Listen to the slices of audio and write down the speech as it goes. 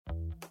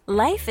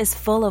Life is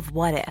full of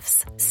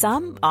what-ifs.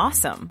 Some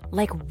awesome,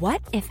 like what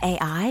if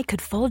AI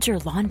could fold your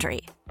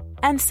laundry?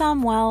 And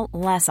some, well,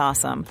 less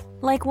awesome,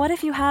 like what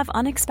if you have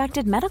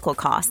unexpected medical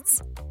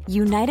costs?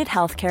 United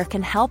Healthcare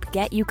can help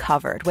get you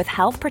covered with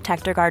Health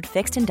Protector Guard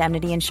fixed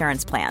indemnity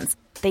insurance plans.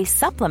 They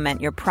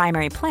supplement your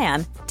primary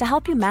plan to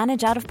help you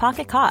manage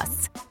out-of-pocket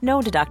costs.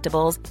 No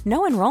deductibles,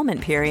 no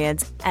enrollment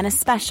periods, and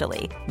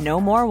especially no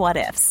more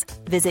what-ifs.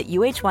 Visit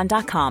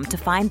uh1.com to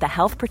find the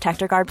Health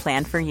Protector Guard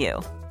plan for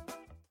you.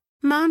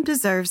 Mom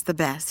deserves the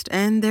best,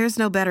 and there's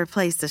no better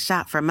place to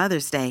shop for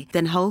Mother's Day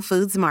than Whole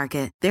Foods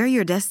Market. They're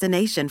your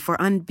destination for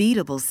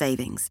unbeatable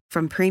savings,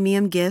 from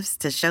premium gifts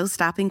to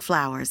show-stopping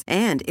flowers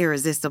and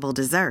irresistible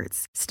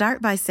desserts.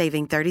 Start by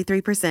saving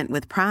 33%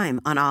 with Prime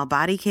on all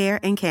body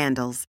care and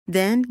candles.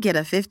 Then get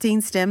a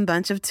 15-stem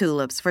bunch of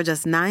tulips for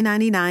just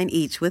 $9.99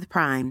 each with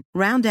Prime.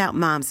 Round out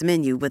Mom's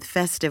menu with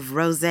festive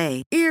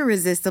rosé,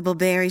 irresistible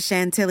berry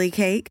chantilly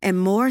cake,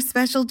 and more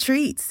special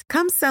treats.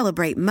 Come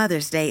celebrate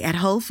Mother's Day at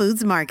Whole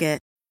Foods Market.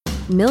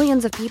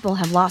 Millions of people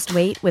have lost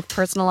weight with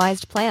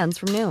personalized plans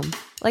from Noom.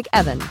 Like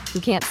Evan, who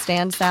can't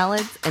stand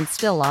salads and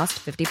still lost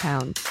 50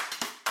 pounds.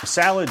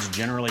 Salads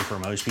generally for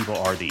most people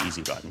are the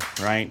easy button,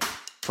 right?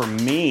 For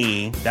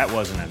me, that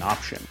wasn't an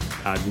option.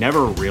 I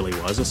never really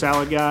was a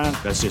salad guy.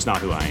 That's just not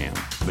who I am.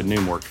 But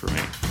Noom worked for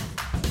me.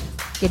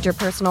 Get your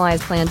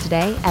personalized plan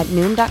today at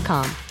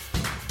Noom.com.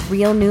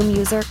 Real Noom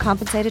user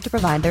compensated to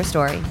provide their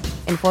story.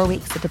 In 4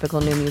 weeks, the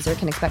typical Noom user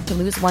can expect to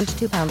lose 1 to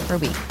 2 pounds per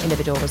week.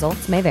 Individual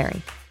results may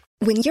vary.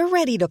 When you're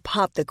ready to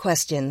pop the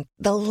question,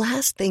 the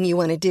last thing you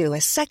want to do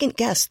is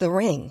second-guess the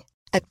ring.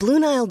 At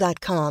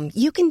BlueNile.com,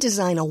 you can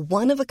design a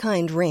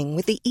one-of-a-kind ring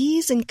with the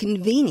ease and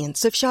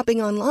convenience of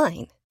shopping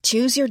online.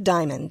 Choose your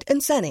diamond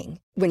and setting.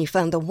 When you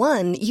find the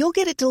one, you'll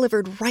get it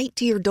delivered right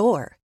to your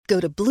door. Go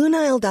to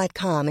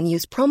BlueNile.com and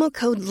use promo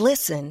code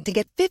LISTEN to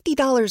get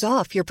 $50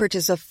 off your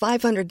purchase of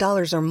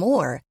 $500 or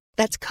more.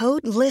 That's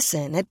code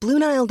LISTEN at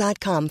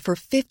BlueNile.com for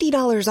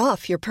 $50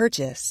 off your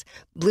purchase.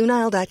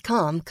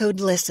 BlueNile.com, code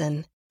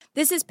LISTEN.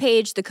 This is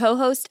Paige, the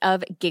co-host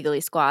of Giggly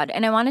Squad,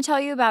 and I want to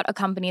tell you about a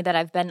company that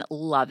I've been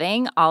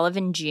loving, Olive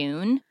 &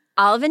 June.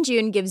 Olive &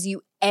 June gives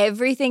you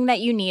everything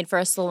that you need for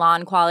a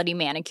salon-quality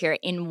manicure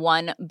in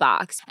one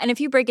box. And if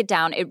you break it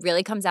down, it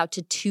really comes out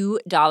to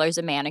 $2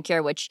 a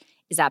manicure, which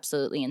is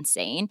absolutely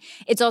insane.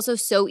 It's also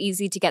so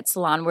easy to get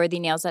salon-worthy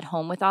nails at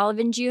home with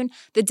Olive & June.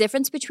 The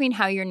difference between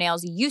how your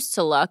nails used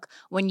to look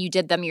when you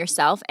did them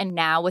yourself and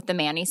now with the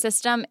Mani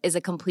system is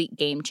a complete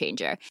game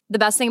changer. The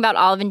best thing about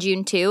Olive &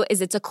 June, too,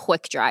 is it's a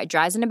quick dry.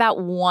 Dries in about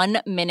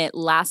 1 minute,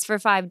 lasts for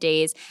 5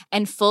 days,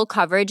 and full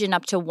coverage in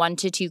up to 1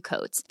 to 2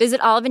 coats.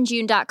 Visit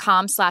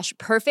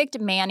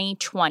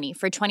oliveandjune.com/perfectmani20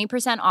 for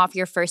 20% off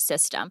your first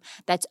system.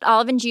 That's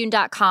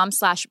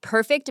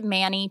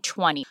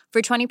oliveandjune.com/perfectmani20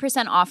 for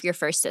 20% off your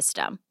first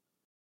system.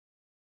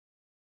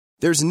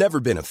 There's never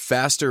been a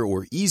faster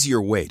or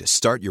easier way to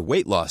start your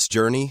weight loss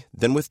journey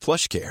than with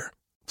PlushCare.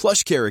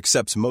 PlushCare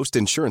accepts most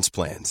insurance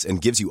plans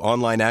and gives you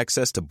online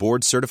access to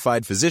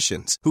board-certified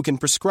physicians who can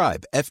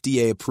prescribe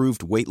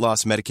FDA-approved weight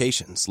loss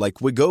medications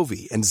like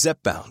Wegovy and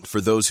Zepbound for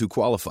those who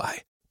qualify.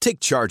 Take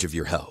charge of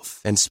your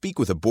health and speak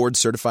with a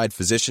board-certified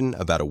physician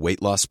about a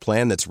weight loss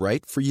plan that's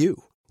right for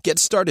you. Get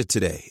started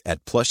today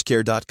at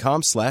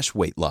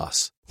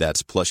plushcare.com/weight-loss.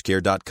 That's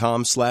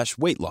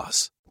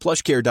plushcare.com/weight-loss.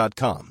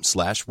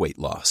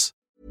 plushcare.com/weight-loss.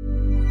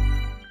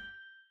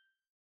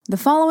 The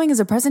following is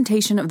a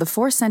presentation of the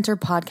Force Center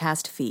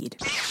podcast feed.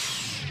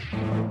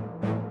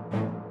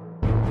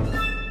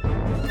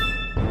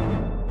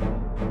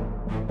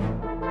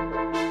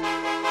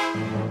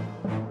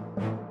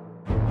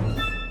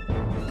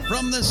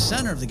 From the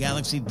center of the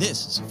galaxy,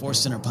 this is the Force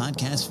Center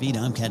podcast feed.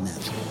 I'm Ken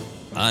Napsy.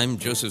 I'm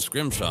Joseph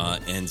Scrimshaw,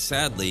 and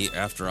sadly,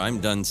 after I'm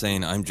done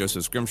saying I'm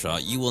Joseph Scrimshaw,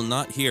 you will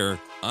not hear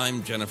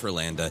I'm Jennifer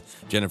Landa.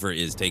 Jennifer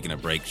is taking a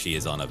break. She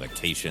is on a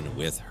vacation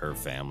with her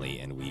family,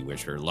 and we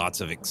wish her lots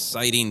of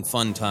exciting,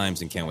 fun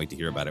times and can't wait to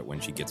hear about it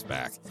when she gets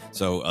back.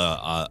 So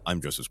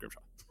I'm Joseph Scrimshaw.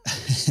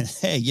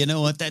 Hey, you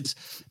know what? That's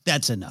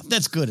enough.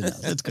 That's good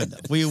enough. That's good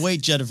enough. We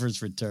await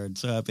Jennifer's return.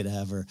 So happy to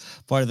have her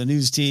part of the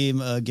news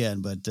team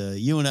again. But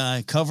you and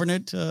I covering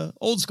it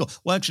old school.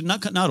 Well, actually,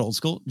 not old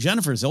school.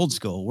 Jennifer's old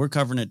school. We're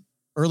covering it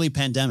early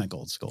pandemic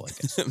old school, I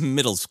guess.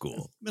 Middle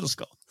school. Middle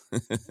school.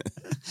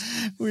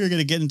 We're going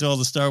to get into all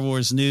the Star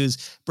Wars news,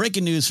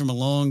 breaking news from a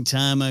long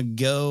time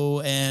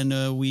ago,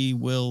 and we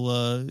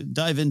will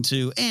dive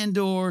into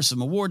Andor,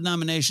 some award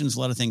nominations, a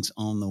lot of things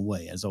on the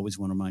way. As always,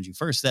 I want to remind you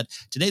first that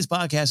today's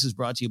podcast is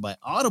brought to you by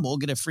Audible.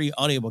 Get a free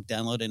audiobook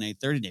download and a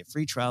 30-day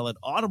free trial at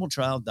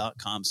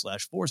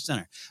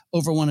audibletrial.com/forcecenter.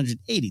 Over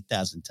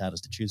 180,000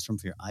 titles to choose from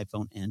for your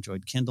iPhone,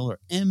 Android, Kindle, or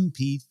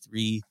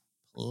MP3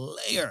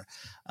 player.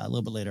 A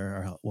little bit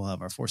later, we'll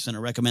have our Force Center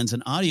recommends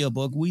an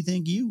audiobook we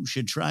think you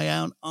should try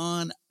out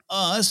on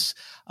us.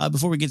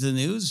 Before we get to the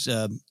news,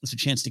 it's a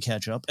chance to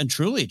catch up, and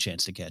truly a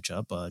chance to catch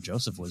up.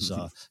 Joseph was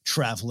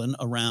traveling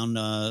around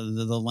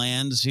the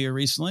lands here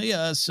recently.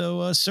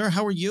 So, sir,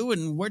 how are you,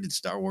 and where did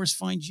Star Wars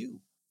find you?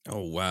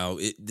 Oh, wow.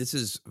 This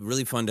is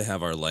really fun to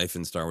have our life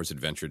in Star Wars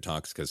adventure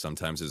talks, because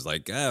sometimes it's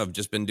like, I've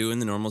just been doing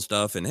the normal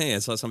stuff, and hey, I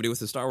saw somebody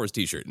with a Star Wars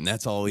t-shirt, and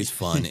that's always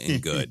fun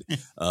and good.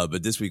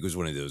 But this week was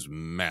one of those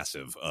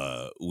massive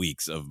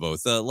weeks of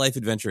both life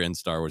adventure and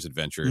Star Wars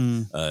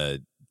adventure.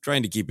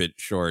 Trying to keep it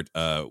short,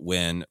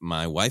 when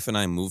my wife and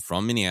I moved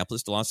from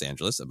Minneapolis to Los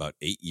Angeles about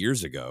 8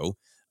 years ago,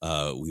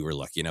 we were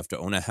lucky enough to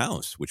own a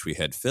house, which we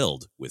had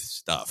filled with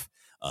stuff.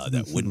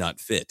 That would not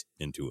fit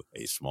into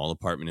a small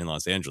apartment in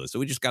Los Angeles. So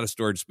we just got a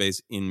storage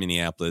space in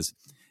Minneapolis,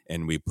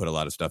 and we put a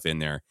lot of stuff in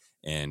there.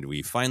 And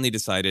we finally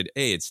decided,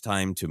 hey, it's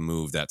time to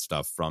move that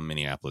stuff from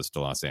Minneapolis to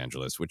Los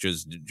Angeles, which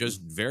is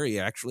just very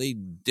actually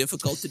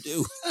difficult to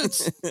do.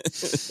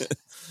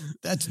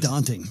 That's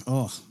daunting.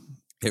 Oh,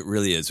 it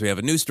really is. We have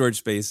a new storage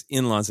space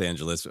in Los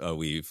Angeles.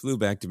 We flew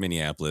back to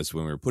Minneapolis.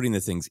 When we were putting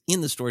the things in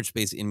the storage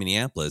space in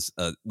Minneapolis,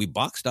 we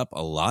boxed up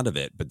a lot of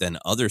it, but then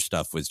other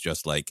stuff was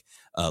just like,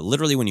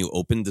 literally when you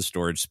opened the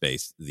storage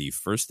space, the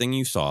first thing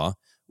you saw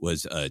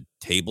was a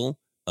table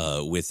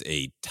with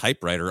a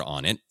typewriter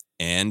on it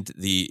and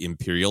the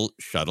Imperial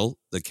shuttle,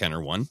 the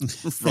Kenner one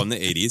from the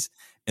 80s.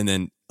 And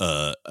then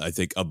I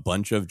think a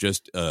bunch of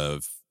just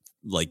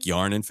like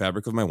yarn and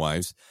fabric of my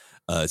wife's.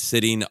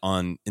 Sitting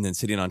on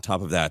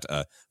top of that,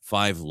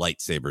 5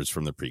 lightsabers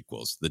from the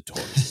prequels, the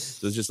toys.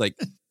 So it's just like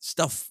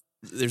stuff.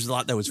 There's a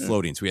lot that was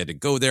floating. So we had to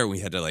go there. We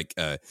had to like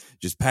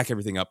just pack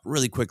everything up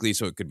really quickly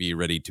so it could be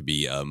ready to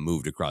be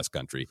moved across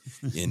country.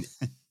 And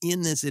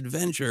in this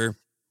adventure,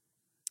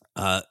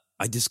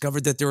 I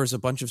discovered that there was a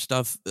bunch of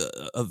stuff,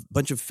 a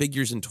bunch of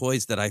figures and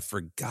toys that I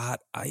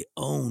forgot I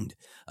owned.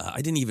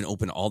 I didn't even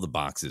open all the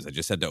boxes. I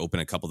just had to open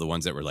a couple of the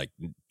ones that were like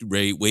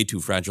way too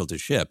fragile to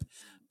ship.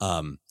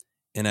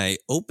 And I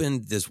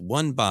opened this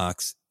one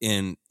box,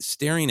 and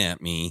staring at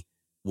me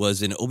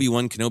was an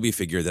Obi-Wan Kenobi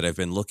figure that I've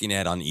been looking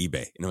at on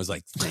eBay. And I was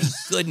like, thank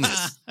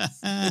goodness.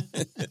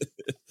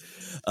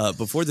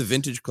 Before the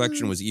vintage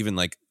collection was even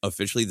like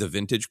officially the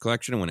vintage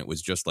collection, when it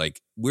was just like,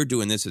 we're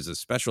doing this as a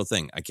special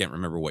thing. I can't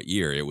remember what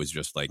year. It was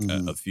just like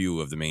a few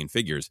of the main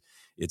figures.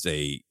 It's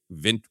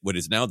what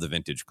is now the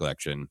vintage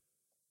collection.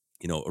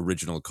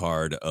 Original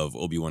card of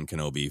Obi-Wan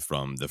Kenobi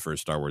from the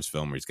first Star Wars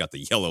film, where he's got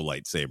the yellow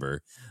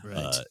lightsaber.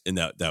 Right. And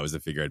that was the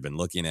figure I'd been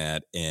looking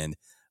at. And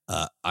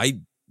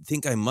I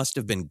think I must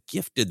have been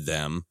gifted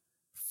them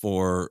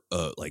for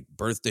like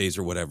birthdays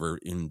or whatever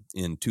in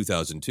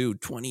 2002,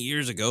 20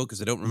 years ago,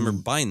 because I don't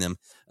remember buying them.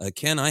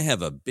 Ken, I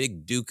have a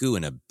big Dooku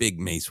and a big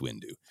Mace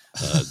Windu,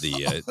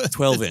 the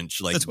 12-inch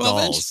like 12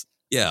 dolls. Inch?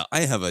 Yeah, I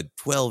have a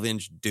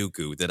 12-inch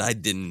Dooku that I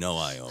didn't know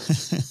I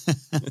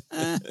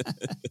owned.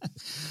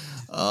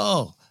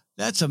 Oh,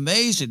 that's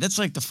amazing. That's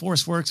like the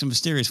Force works in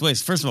mysterious ways.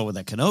 First of all, with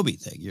that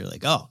Kenobi thing, you're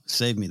like, oh,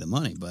 save me the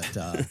money. But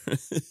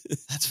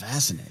that's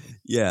fascinating.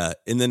 Yeah.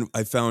 And then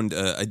I found,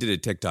 I did a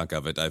TikTok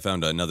of it. I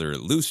found another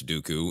loose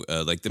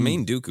Dooku, like the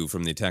main Dooku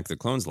from the Attack of the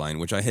Clones line,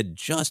 which I had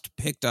just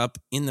picked up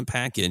in the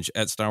package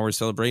at Star Wars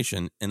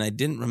Celebration. And I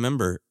didn't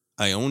remember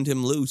I owned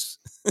him loose.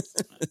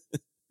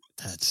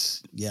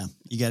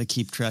 You got to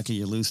keep track of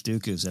your loose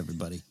Dookus,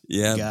 everybody.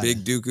 Yeah,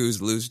 big Dookus,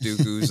 loose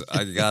Dookus.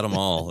 I got them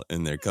all,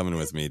 and they're coming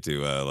with me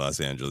to Los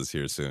Angeles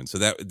here soon. So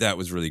that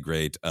was really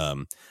great.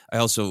 I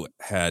also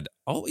had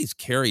always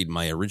carried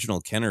my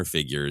original Kenner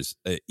figures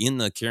in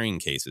the carrying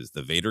cases,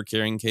 the Vader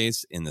carrying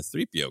case and the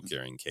 3PO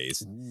carrying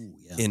case. Ooh,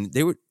 yeah. And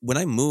they were, when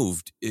I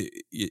moved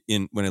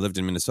when I lived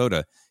in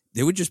Minnesota,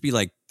 they would just be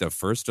like the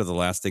first or the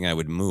last thing I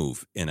would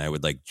move. And I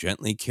would like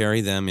gently carry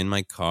them in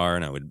my car,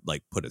 and I would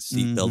like put a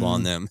seatbelt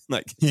on them.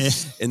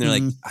 And they're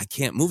like, I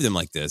can't move them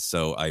like this.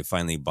 So I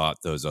finally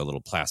bought those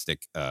little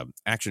plastic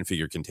action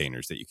figure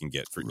containers that you can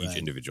get for each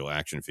individual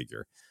action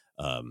figure.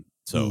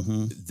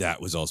 That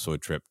was also a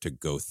trip to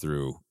go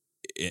through.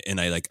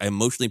 And I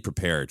emotionally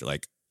prepared,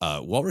 like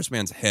Walrus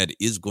Man's head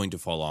is going to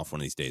fall off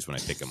one of these days when I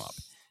pick him up.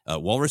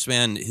 Walrus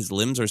Man, his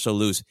limbs are so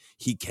loose,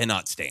 he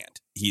cannot stand.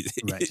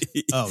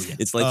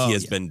 It's like he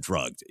has been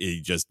drugged.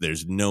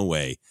 There's no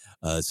way.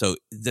 So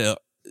the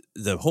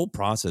whole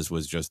process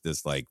was just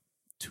this like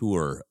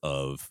tour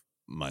of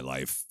my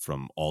life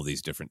from all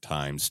these different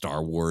times,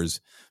 Star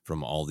Wars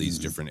from all these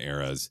different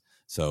eras.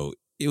 So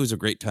it was a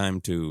great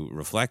time to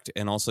reflect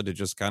and also to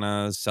just kind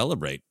of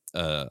celebrate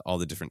all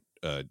the different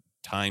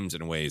times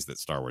and ways that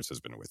Star Wars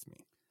has been with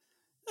me.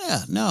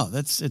 Yeah, no,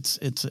 it's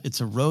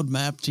a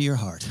roadmap to your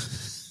heart.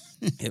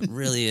 It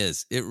really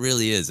is. It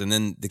really is. And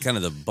then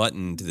the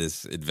button to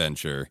this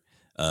adventure.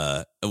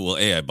 I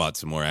bought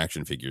some more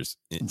action figures.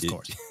 Of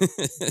course.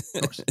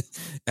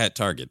 At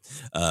Target.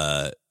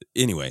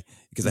 Anyway,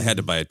 because I had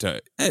to buy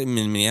I'm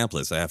in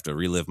Minneapolis. I have to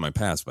relive my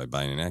past by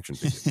buying an action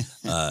figure.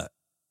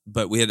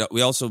 But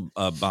we also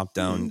bopped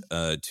down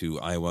to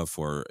Iowa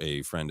for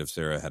a friend of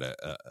Sarah.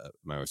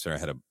 My wife Sarah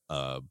had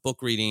a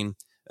book reading.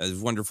 It was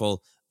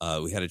wonderful.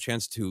 We had a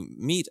chance to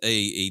meet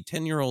a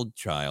 10-year-old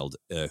child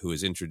who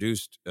was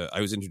introduced.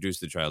 I was introduced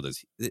to the child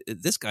as,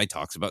 this guy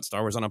talks about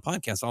Star Wars on a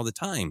podcast all the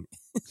time.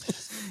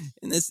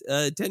 And this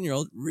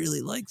 10-year-old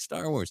really likes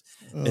Star Wars.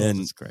 Oh,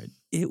 that's great.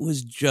 It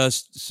was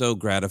just so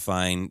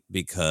gratifying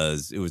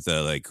because it was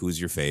who's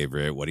your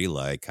favorite? What do you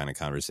like? Kind of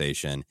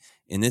conversation.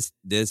 And this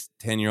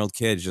 10-year-old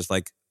kid is just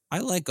like, I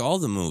like all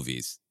the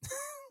movies.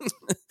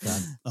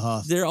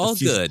 They're all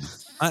good.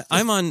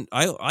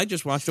 I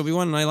just watched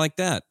Obi-Wan and I like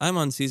that. I'm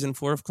on season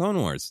 4 of Clone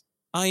Wars.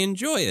 I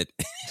enjoy it.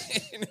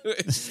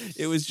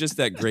 It was just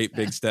that great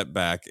big step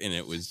back, and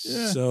it was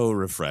so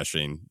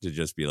refreshing to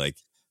just be like,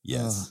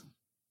 yes.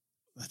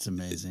 That's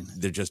amazing.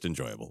 They're just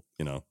enjoyable,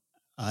 you know.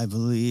 I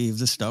believe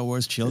the Star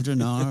Wars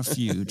children are our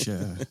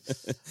future.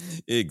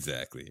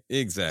 Exactly.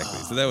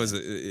 So that was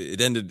it.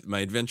 Ended. My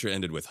adventure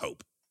ended with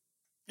hope.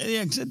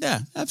 Yeah,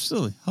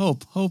 absolutely.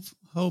 Hope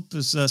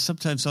is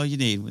sometimes all you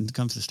need when it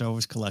comes to Star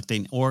Wars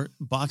collecting or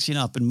boxing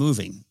up and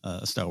moving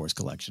a Star Wars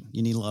collection.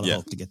 You need a lot of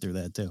hope to get through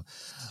that too.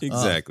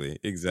 Exactly.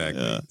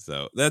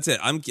 So that's it.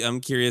 I'm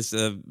curious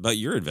about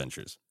your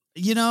adventures.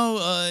 You know,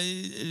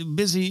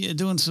 busy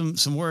doing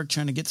some work,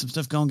 trying to get some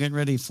stuff going, getting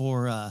ready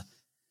for.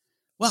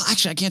 Well,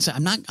 actually, I can't say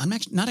I'm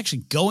not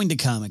actually going to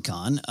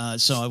Comic-Con.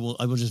 So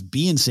I will just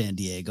be in San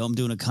Diego. I'm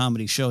doing a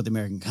comedy show at the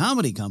American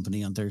Comedy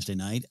Company on Thursday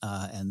night,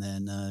 and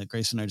then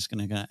Grace and I are just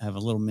going to have a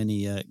little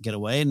mini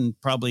getaway and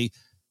probably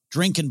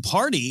drink and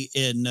party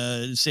in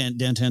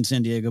downtown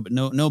San Diego. But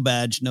no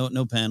badge,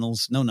 no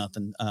panels, no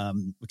nothing,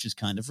 which is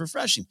kind of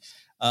refreshing.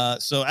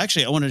 So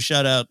actually, I wanted to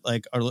shout out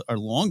like our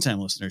longtime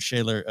listener,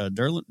 Shaler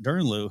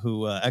Dernlew,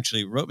 who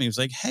actually wrote me. He was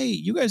like, "Hey,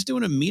 you guys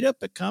doing a meetup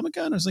at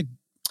Comic-Con?" I was like,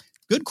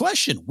 good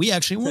question. We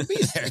actually won't be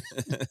there.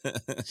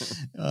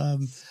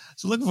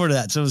 So looking forward to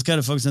that. So I was kind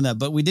of focused on that.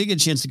 But we did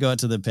get a chance to go out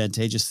to the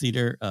Pantages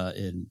Theater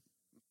in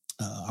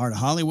Heart of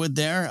Hollywood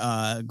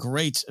there.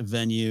 Great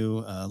venue.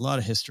 A lot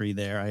of history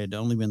there. I had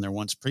only been there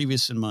once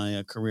previous in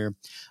my career.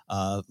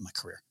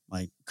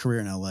 My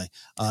career in LA,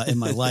 in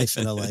my life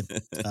in LA.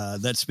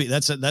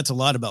 That's a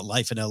lot about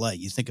life in LA.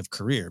 You think of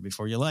career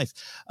before your life.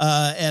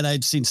 And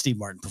I'd seen Steve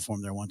Martin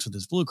perform there once with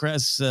his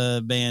Bluegrass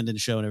band and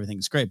show, and everything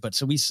is great. But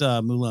so we saw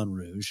Moulin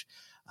Rouge.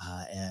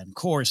 And of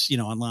course, you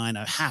know, online,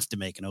 I have to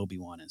make an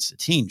Obi-Wan and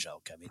Satine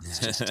joke. I mean, it's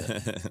just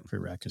a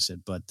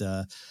prerequisite, but,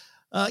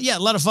 yeah, a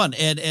lot of fun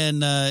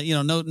and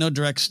you know, no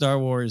direct Star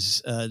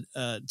Wars,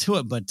 to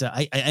it, but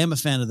I am a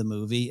fan of the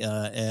movie.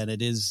 And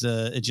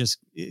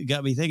it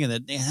got me thinking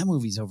that that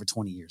movie's over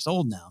 20 years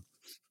old now,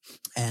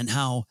 and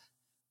how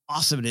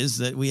awesome it is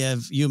that we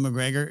have Ewan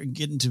McGregor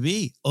getting to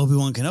be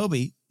Obi-Wan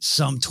Kenobi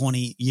some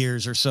 20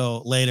 years or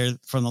so later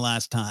from the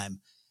last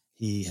time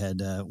he had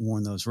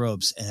worn those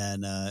robes.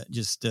 And I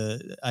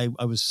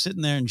was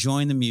sitting there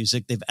enjoying the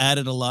music. They've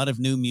added a lot of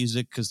new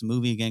music because the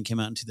movie again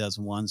came out in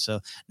 2001. So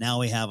now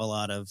we have a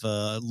lot of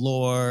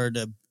Lorde,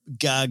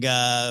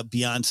 Gaga,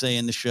 Beyonce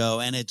in the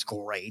show, and it's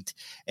great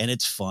and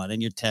it's fun.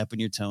 And you're tapping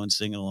your toe and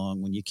singing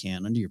along when you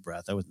can under your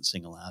breath. I wasn't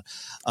singing loud.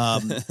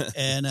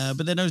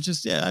 But then I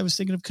was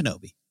thinking of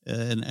Kenobi.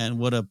 And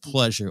what a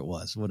pleasure it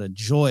was. What a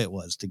joy it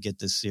was to get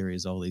this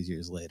series all these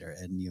years later.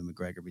 And Ewan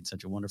McGregor being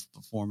such a wonderful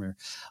performer.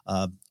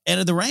 And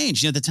at the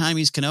range, you know, at the time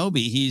he's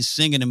Kenobi, he's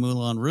singing in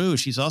Moulin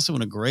Rouge. He's also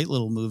in a great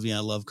little movie I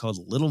love called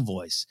Little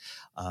Voice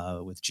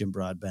with Jim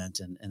Broadbent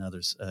and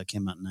others.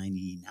 Came out in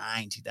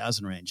 99,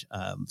 2000 range.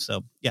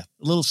 So yeah,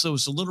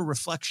 it's a little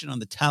reflection on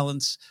the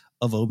talents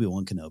of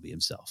Obi-Wan Kenobi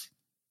himself.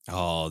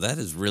 Oh, that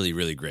is really,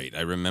 really great.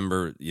 I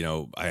remember, you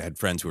know, I had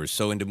friends who were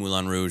so into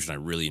Moulin Rouge and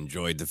I really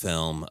enjoyed the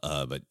film.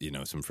 But, you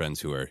know, some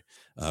friends who are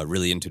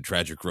really into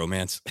tragic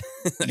romance.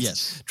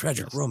 Yes.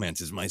 Tragic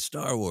romance is my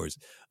Star Wars.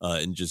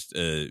 And just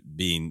I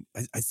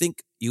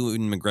think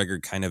Ewan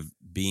McGregor kind of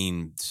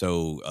being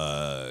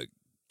so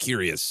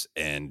curious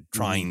and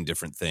trying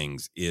different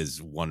things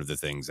is one of the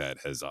things that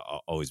has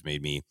always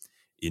made me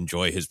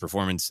enjoy his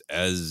performance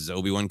as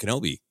Obi-Wan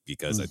Kenobi,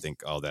 because I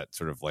think all that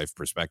sort of life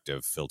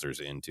perspective filters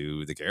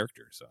into the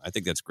character. So I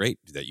think that's great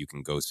that you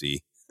can go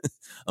see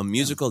a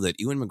musical that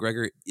Ewan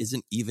McGregor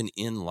isn't even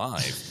in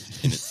live,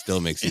 and it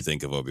still makes you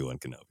think of Obi-Wan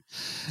Kenobi.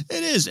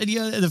 It is. And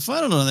the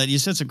final on that, you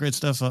said some great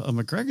stuff on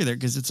McGregor there,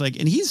 because it's like,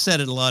 and he's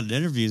said it a lot in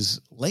interviews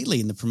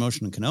lately in the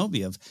promotion of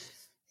Kenobi of,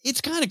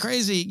 it's kind of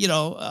crazy, you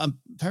know, I'm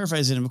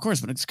paraphrasing him, of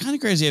course, but it's kind of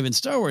crazy I've been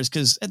Star Wars,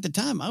 because at the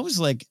time I was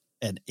like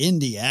an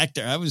indie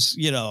actor. I was,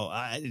 you know,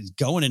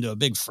 going into a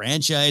big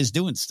franchise,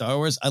 doing Star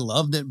Wars. I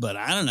loved it, but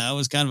I don't know. It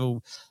was kind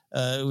of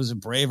it was a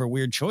brave or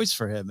weird choice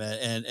for him.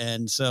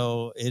 And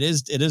so it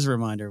is a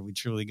reminder. We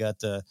truly got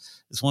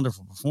this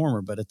wonderful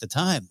performer, but at the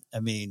time, I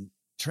mean,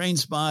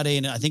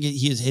 Trainspotting, I think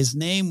his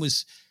name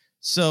was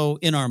so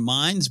in our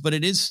minds, but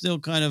it is still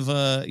kind of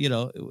a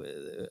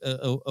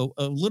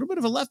little bit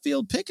of a left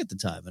field pick at the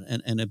time,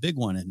 and a big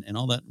one, and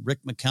all that Rick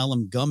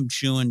McCallum gum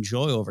chewing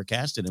joy over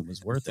casting it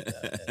was worth it.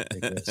 At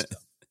big risk.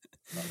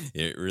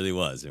 It really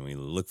was, and we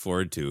look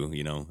forward to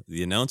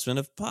the announcement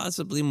of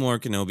possibly more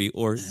Kenobi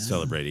or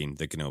celebrating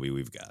the Kenobi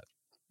we've got.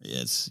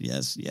 Yes.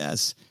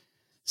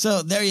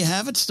 So there you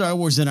have it, Star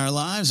Wars in our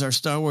lives, our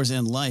Star Wars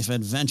and life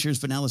adventures.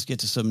 But now let's get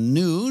to some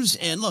news.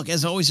 And look,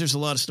 as always, there's a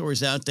lot of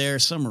stories out there.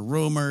 Some are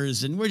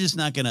rumors, and we're just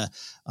not going to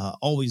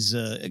always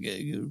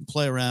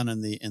play around in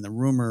the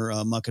rumor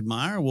muck and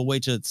mire. We'll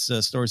wait till it's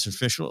stories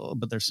official,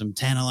 but there's some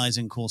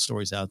tantalizing, cool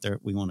stories out there.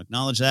 We want to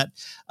acknowledge that.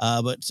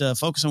 But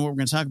focus on what we're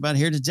going to talk about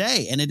here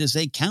today. And it is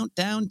a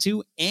countdown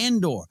to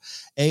Andor,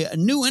 a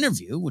new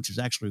interview, which was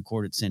actually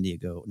recorded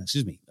at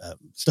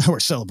Star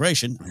Wars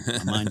Celebration.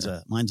 Mine's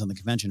on the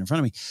convention in front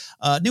of me.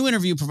 New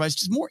interview provides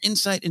just more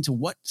insight into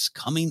what's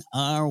coming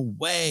our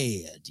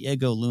way.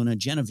 Diego Luna,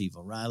 Genevieve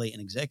O'Reilly,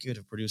 and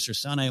executive producer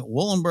Sanne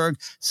Wollenberg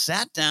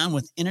sat down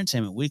with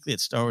Entertainment Weekly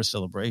at Star Wars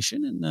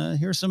Celebration, and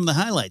here are some of the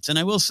highlights. And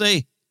I will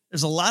say,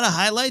 there's a lot of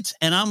highlights,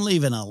 and I'm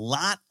leaving a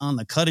lot on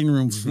the cutting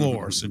room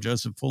floor. So,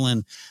 Joseph, pull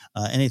in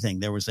anything.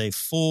 There was a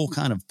full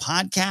kind of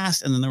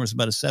podcast, and then there was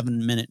about a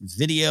 7-minute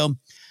video.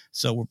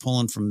 So we're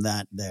pulling from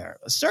that there.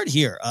 Let's start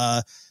here.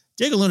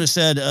 Diego Luna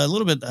said a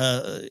little bit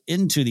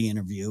into the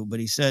interview, but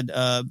he said,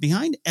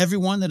 behind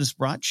everyone that has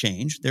brought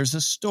change, there's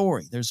a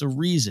story. There's a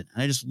reason.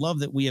 And I just love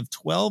that we have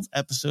 12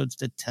 episodes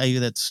to tell you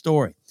that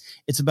story.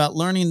 It's about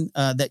learning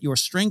that your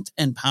strength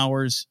and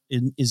powers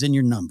is in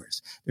your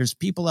numbers. There's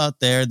people out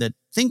there that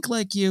think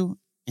like you,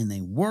 and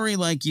they worry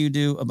like you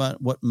do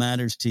about what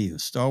matters to you.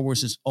 Star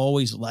Wars is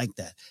always like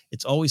that.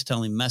 It's always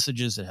telling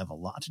messages that have a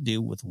lot to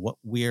do with what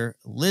we're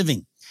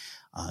living.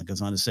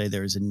 Goes on to say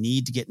there is a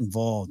need to get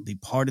involved, be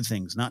part of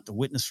things, not to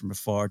witness from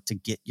afar, to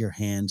get your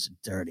hands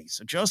dirty.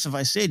 So, Joseph,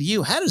 I say to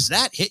you, how does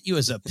that hit you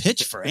as a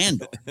pitch for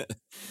Andor?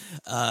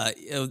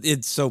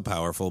 It's so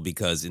powerful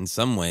because in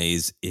some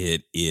ways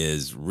it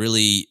is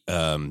really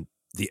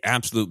the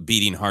absolute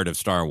beating heart of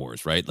Star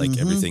Wars, right? Like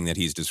everything that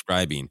he's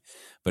describing,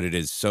 but it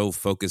is so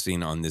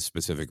focusing on this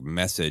specific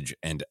message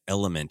and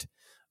element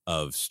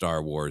of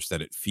Star Wars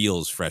that it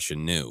feels fresh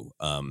and new.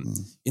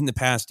 In the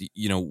past,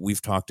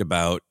 we've talked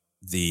about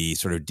the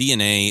sort of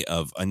DNA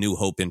of A New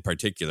Hope in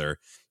particular.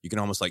 You can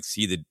almost like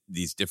see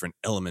these different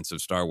elements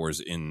of Star Wars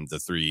in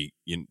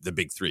the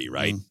big three,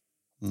 right?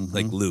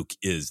 Like Luke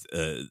is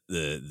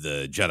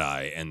the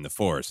Jedi and the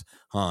Force.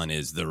 Han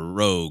is the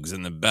rogues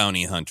and the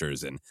bounty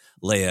hunters, and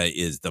Leia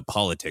is the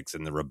politics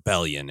and the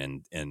rebellion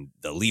and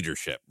the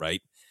leadership,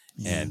 right?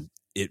 Yeah. And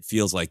it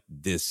feels like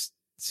this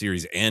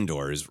series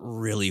Andor is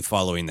really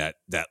following that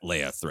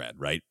Leia thread,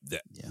 right?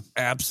 The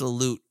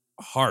absolute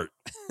heart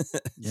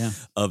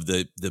of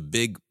the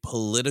big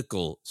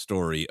political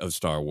story of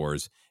Star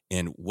Wars,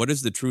 and what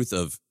is the truth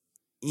of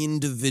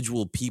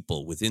individual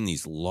people within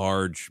these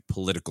large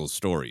political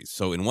stories.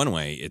 So in one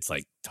way, it's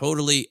like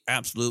totally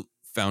absolute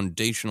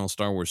foundational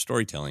Star Wars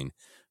storytelling,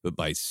 but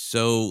by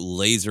so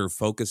laser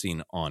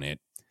focusing on it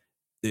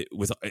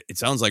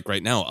sounds like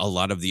right now a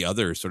lot of the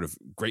other sort of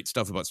great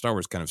stuff about Star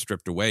Wars kind of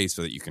stripped away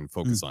so that you can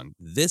focus on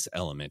this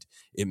element.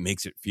 It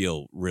makes it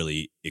feel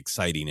really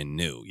exciting and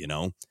new,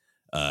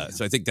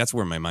 So I think that's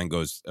where my mind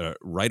goes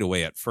right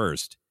away at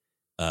first.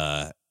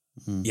 I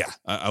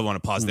want to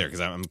pause there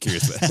because I'm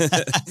curious.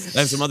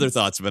 I have some other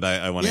thoughts, but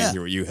I want to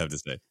hear what you have to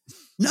say.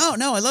 No,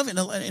 I love it.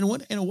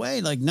 In a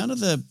way, like none of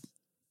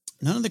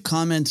the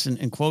comments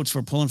and quotes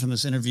we're pulling from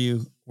this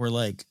interview were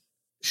like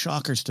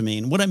shockers to me.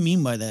 And what I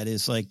mean by that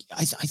is like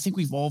I think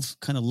we've all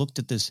kind of looked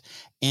at this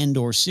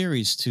Andor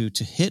series to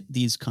hit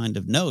these kind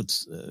of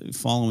notes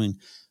following.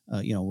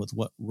 With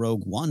what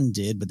Rogue One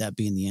did, but that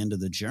being the end of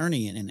the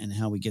journey and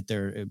how we get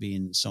there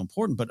being so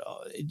important. But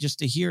just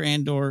to hear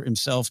Andor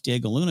himself,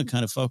 Diego Luna,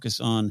 kind of focus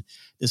on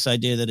this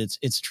idea that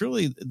it's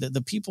truly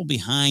the people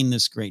behind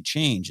this great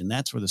change. And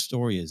that's where the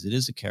story is. It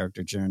is a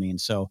character journey.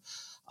 And so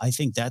I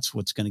think that's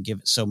what's going to give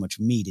it so much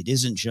meat. It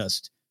isn't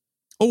just,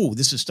 oh,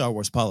 this is Star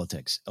Wars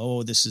politics.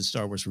 Oh, this is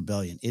Star Wars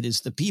rebellion. It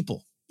is the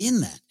people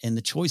in that and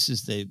the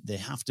choices they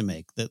have to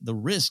make, the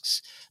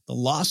risks, the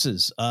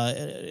losses.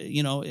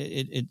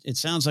 It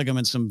sounds like I'm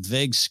in some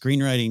vague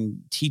screenwriting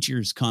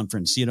teachers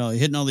conference,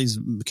 hitting all these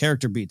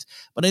character beats.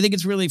 But I think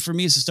it's really, for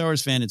me as a Star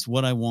Wars fan, it's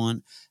what I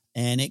want.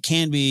 And it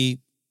can be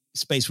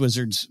space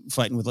wizards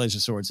fighting with laser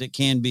swords. It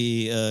can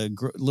be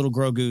little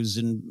Grogus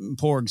and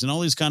Porgs and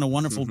all these kind of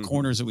wonderful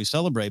corners that we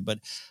celebrate. But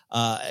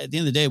at the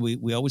end of the day,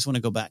 we always want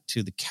to go back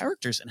to the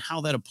characters and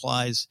how that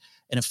applies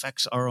and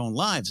affects our own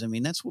lives. I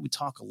mean, that's what we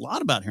talk a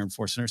lot about here in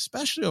Force Center,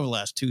 especially over the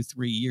last 2-3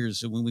 years.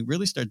 So when we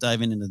really start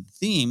diving into the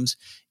themes,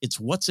 it's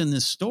what's in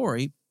this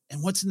story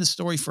and what's in the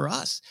story for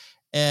us.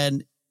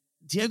 And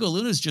Diego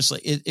Luna is just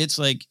like, it's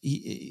like,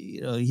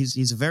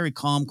 he's a very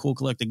calm, cool,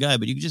 collected guy,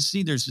 but you can just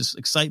see there's this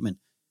excitement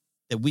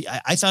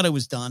that I thought I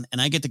was done, and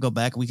I get to go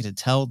back and we get to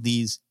tell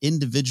these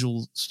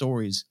individual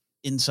stories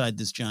inside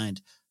this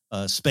giant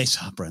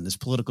space opera and this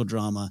political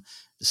drama,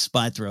 the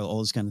spy thrill, all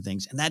those kind of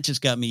things. And that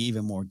just got me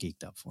even more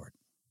geeked up for it.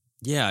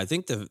 Yeah, I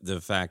think the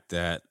fact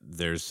that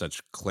there's such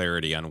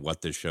clarity on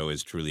what the show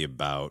is truly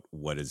about,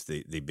 what is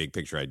the big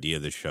picture idea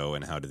of the show,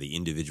 and how do the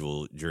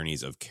individual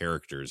journeys of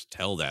characters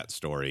tell that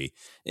story,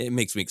 it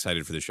makes me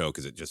excited for the show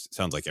because it just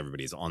sounds like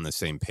everybody's on the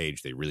same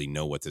page. They really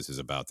know what this is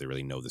about. They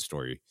really know the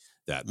story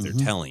that they're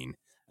telling.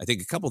 I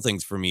think a couple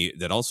things for me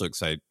that also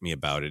excite me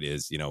about it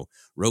is,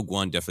 Rogue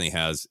One definitely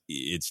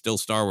it's still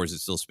Star Wars,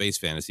 it's still space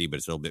fantasy, but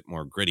it's a little bit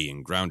more gritty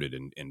and grounded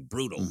and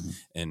brutal.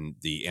 And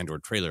the Andor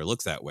trailer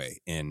looks that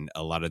way. And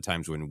a lot of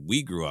times when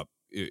we grew up,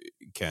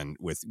 Ken,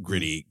 with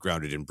gritty,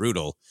 grounded, and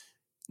brutal,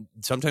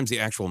 sometimes the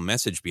actual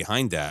message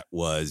behind that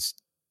was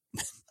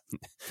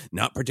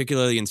not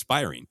particularly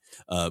inspiring.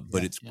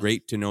 But it's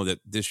great to know that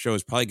this show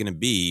is probably going to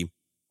be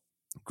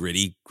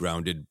gritty,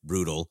 grounded,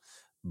 brutal,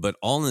 but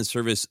all in the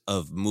service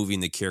of moving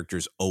the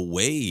characters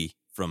away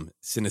from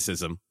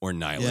cynicism or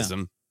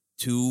nihilism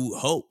to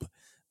hope,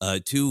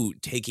 to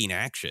taking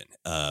action.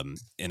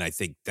 And I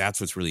think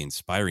that's what's really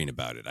inspiring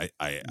about it.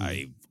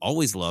 I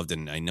always loved,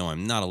 and I know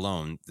I'm not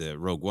alone, the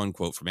Rogue One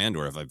quote from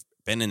Andor of, I've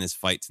been in this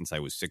fight since I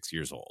was 6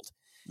 years old.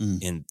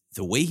 And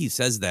the way he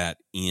says that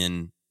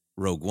in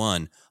Rogue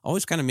One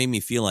always kind of made me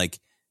feel like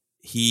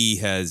he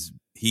has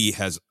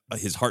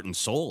his heart and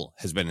soul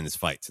has been in this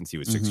fight since he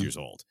was 6 years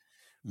old.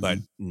 But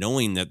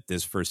knowing that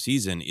this first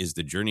season is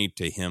the journey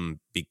to him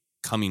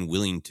becoming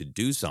willing to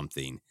do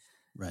something,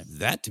 right?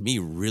 That to me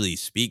really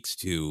speaks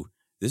to,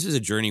 this is a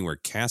journey where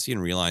Cassian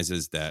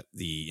realizes that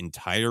the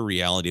entire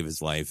reality of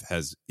his life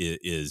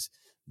is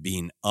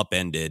being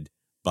upended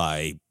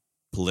by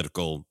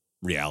political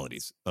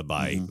realities,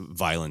 by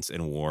violence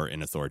and war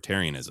and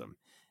authoritarianism.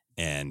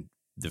 And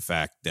the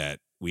fact that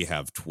we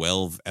have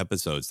 12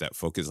 episodes that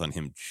focus on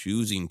him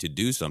choosing to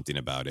do something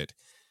about it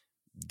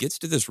gets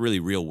to this really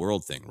real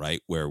world thing,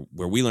 right? Where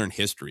we learn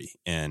history,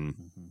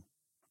 and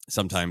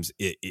sometimes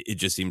it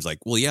just seems like,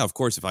 well, yeah, of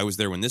course, if I was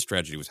there when this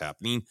tragedy was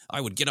happening, I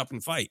would get up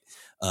and fight.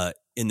 And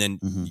then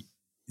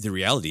the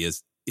reality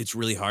is, it's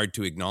really hard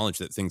to acknowledge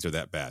that things are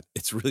that bad.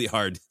 It's really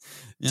hard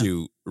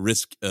to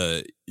risk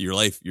your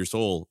life, your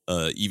soul,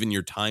 even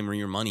your time or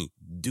your money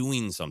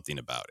doing something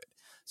about it.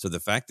 So the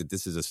fact that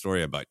this is a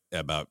story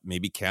about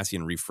maybe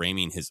Cassian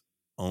reframing his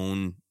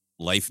own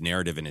life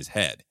narrative in his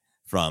head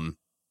from,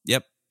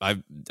 yep,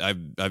 I've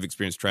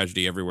experienced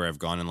tragedy everywhere I've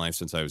gone in life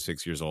since I was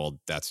 6 years old.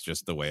 That's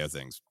just the way of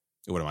things.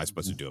 What am I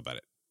supposed to do about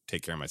it?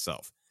 Take care of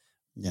myself.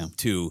 Yeah.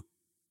 To,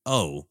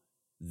 oh,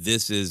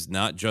 this is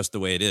not just the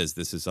way it is.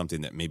 This is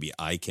something that maybe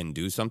I can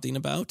do something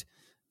about.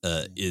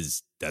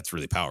 That's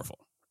really powerful.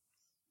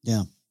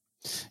 Yeah.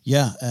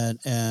 Yeah.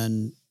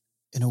 And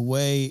in a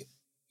way,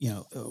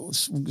 we'll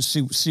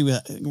see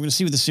we're going to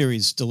see what the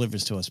series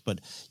delivers to us.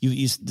 But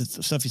the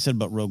stuff you said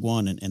about Rogue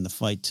One and the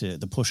fight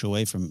the push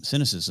away from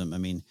cynicism. I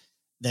mean,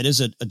 that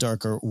is a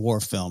darker war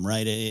film,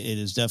 right? It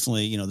is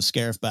definitely, the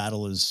Scarif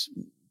battle is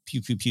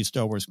pew, pew, pew,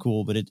 Star Wars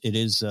cool, but it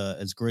is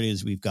as gritty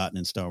as we've gotten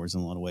in Star Wars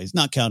in a lot of ways,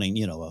 not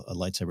counting, a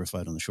lightsaber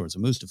fight on the shores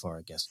of Mustafar,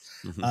 I guess.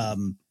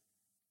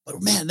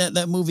 But man,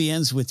 that movie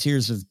ends with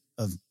tears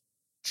of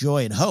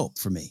joy and hope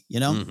for me,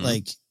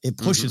 like it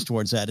pushes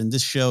towards that. And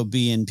this show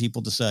being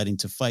people deciding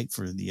to fight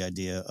for the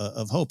idea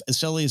of hope, as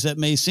silly as that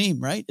may seem,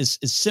 right? As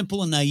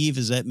simple and naive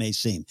as that may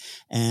seem,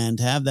 and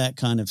have that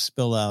kind of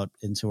spill out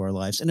into our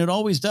lives. And it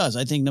always does.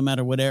 I think no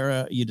matter what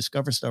era you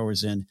discover Star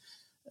Wars in,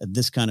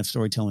 this kind of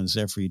storytelling is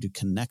there for you to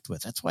connect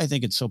with. That's why I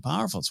think it's so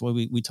powerful. It's why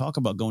we talk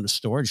about going to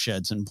storage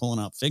sheds and pulling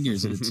out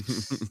figures.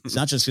 It's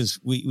not just because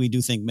we do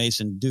think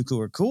Mace and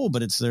Dooku are cool,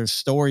 but there's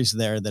stories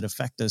there that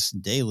affect us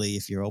daily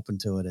if you're open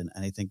to it. And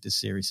I think this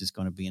series is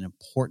going to be an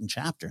important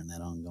chapter in that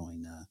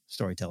ongoing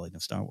storytelling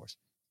of Star Wars.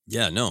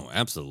 Yeah, no,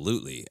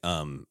 absolutely.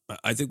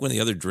 I think one of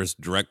the other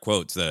direct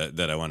quotes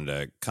that I wanted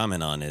to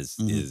comment on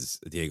is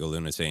Diego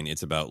Luna saying,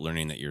 it's about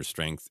learning that your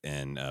strength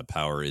and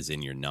power is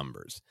in your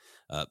numbers.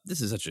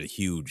 This is such a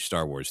huge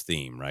Star Wars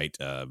theme, right?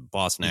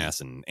 Boss Nass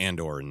and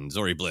Andor and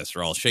Zori Bliss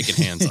are all shaking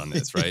hands on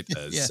this, right?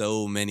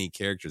 So many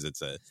characters.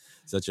 It's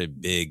such a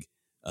big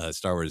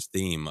Star Wars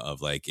theme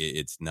of like,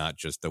 it's not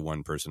just the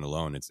one person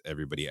alone. It's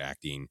everybody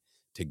acting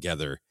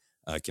together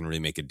can really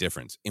make a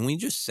difference. And when you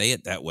just say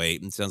it that way,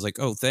 it sounds like,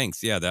 oh,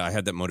 thanks. Yeah, I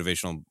had that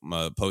motivational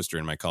poster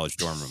in my college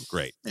dorm room.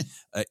 Great.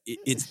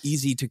 It's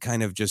easy to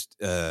kind of just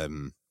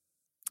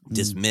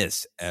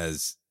dismiss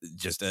as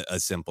just a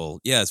simple,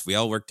 yes, we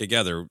all work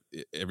together,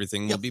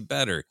 everything will be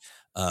better.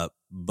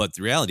 But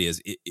the reality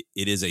is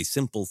it is a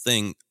simple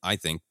thing, I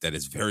think, that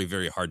is very,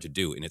 very hard to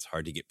do. And it's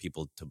hard to get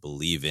people to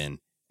believe in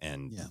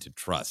and to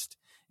trust.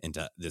 And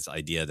to this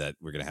idea that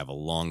we're going to have a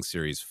long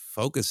series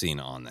focusing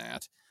on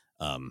that.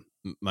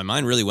 My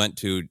mind really went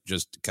to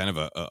just kind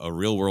of a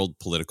real world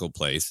political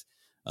place.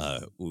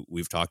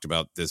 We've talked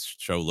about this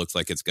show looks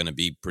like it's going to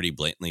be pretty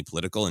blatantly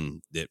political,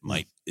 and it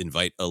might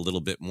invite a little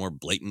bit more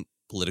blatant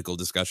political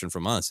discussion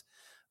from us.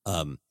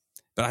 But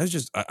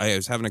I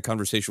was having a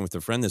conversation with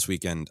a friend this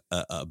weekend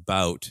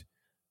about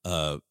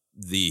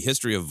the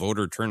history of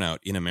voter turnout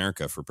in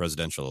America for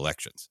presidential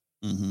elections.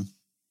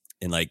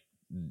 And like,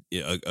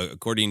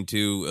 according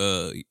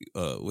to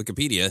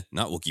Wikipedia,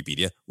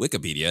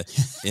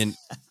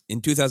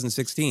 in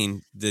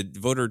 2016, the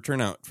voter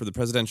turnout for the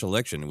presidential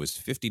election was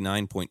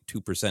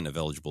 59.2% of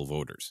eligible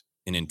voters.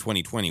 And in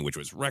 2020, which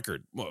was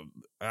record,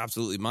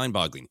 absolutely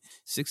mind-boggling,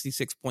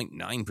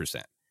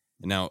 66.9%.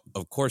 Now,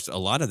 of course, a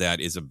lot of that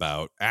is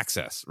about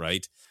access,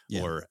 right?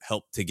 Yeah. Or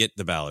help to get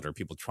the ballot, or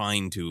people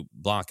trying to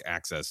block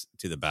access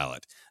to the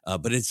ballot.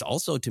 But it's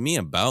also, to me,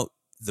 about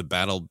the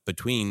battle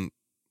between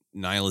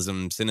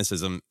nihilism,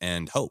 cynicism,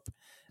 and hope.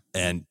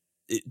 And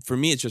for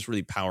me, it's just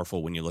really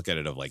powerful when you look at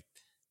it of like,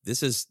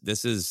 this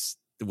is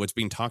what's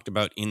being talked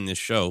about in this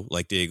show,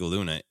 like Diego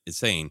Luna is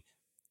saying,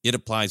 it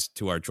applies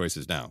to our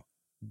choices now.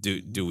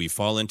 Do we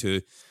fall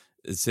into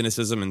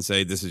cynicism and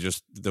say this is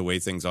just the way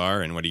things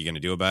are and what are you going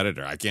to do about it,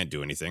 or I can't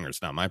do anything, or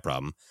it's not my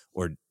problem?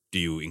 Or do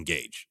you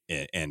engage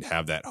and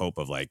have that hope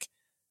of like,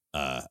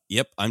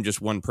 yep, I'm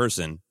just one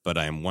person, but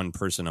I am one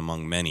person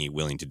among many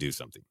willing to do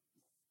something,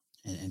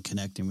 and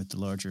connecting with the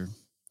larger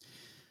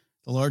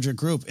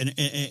group. And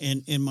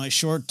in my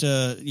short,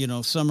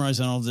 summarize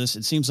on all of this,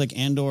 it seems like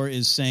Andor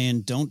is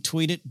saying, don't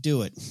tweet it,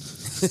 do it.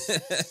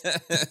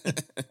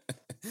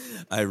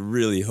 I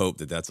really hope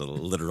that that's a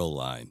literal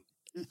line.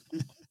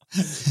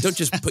 Don't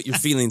just put your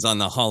feelings on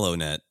the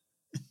HoloNet.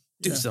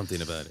 Do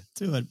something about it.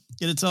 Do it.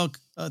 And it's all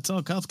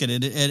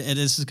complicated. And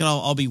this is going to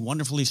all be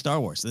wonderfully Star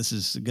Wars. This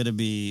is going to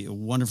be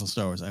wonderful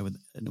Star Wars,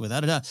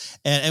 without a doubt.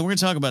 And we're going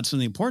to talk about some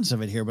of the importance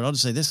of it here, but I'll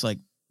just say this, like,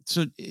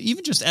 so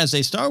even just as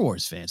a Star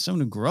Wars fan,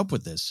 someone who grew up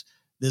with this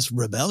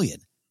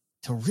rebellion,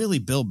 to really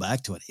build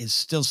back to it is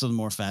still some of the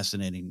more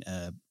fascinating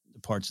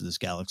parts of this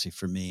galaxy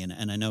for me.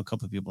 And I know a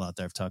couple of people out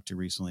there I've talked to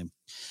recently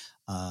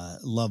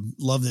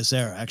love this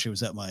era. Actually,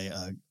 was at my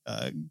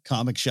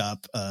comic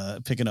shop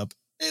picking up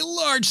a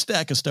large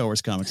stack of Star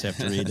Wars comics I have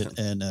to read it.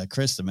 And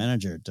Chris, the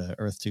manager at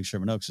Earth 2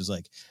 Sherman Oaks, was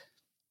like,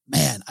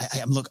 man,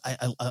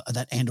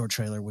 that Andor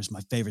trailer was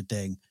my favorite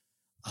thing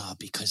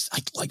because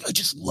I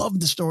just love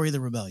the story of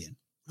the rebellion.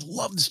 I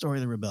love the story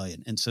of the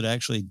rebellion. And so to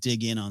actually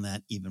dig in on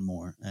that even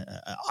more,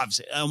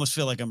 obviously, I almost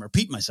feel like I'm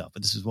repeating myself,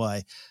 but this is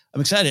why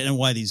I'm excited and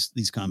why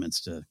these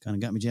comments kind of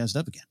got me jazzed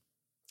up again.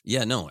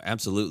 Yeah, no,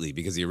 absolutely.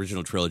 Because the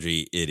original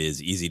trilogy, it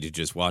is easy to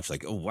just watch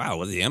like, oh, wow,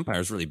 well, the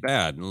Empire's really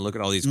bad. And look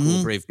at all these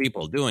cool, brave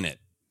people doing it.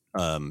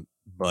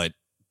 But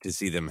to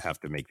see them have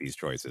to make these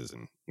choices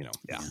and,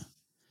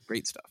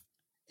 great stuff.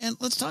 And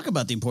let's talk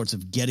about the importance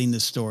of getting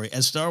this story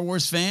as Star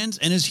Wars fans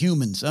and as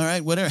humans. All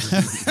right,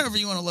 however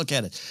you want to look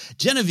at it.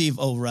 Genevieve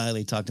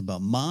O'Reilly talked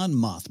about Mon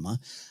Mothma.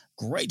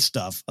 Great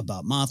stuff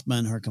about Mothma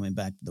and her coming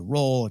back to the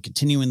role, or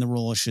continuing the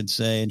role, I should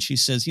say. And she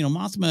says,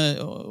 Mothma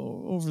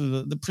over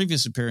the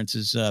previous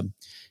appearances,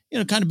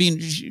 kind of being,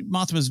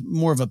 Mothma's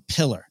more of a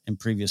pillar in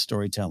previous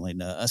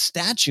storytelling, a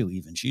statue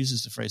even. She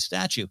uses the phrase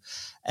statue.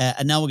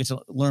 And now we'll get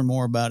to learn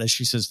more about, as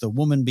she says, the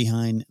woman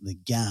behind the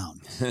gown.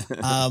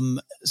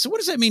 So what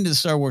does that mean to the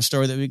Star Wars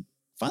story that we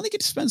finally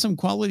get to spend some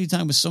quality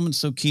time with someone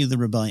so key to the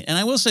rebellion? And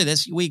I will say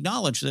this, we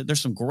acknowledge that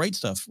there's some great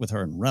stuff with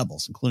her in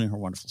Rebels, including her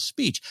wonderful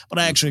speech. But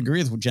I actually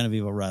agree with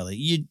Genevieve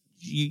O'Reilly.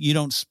 You're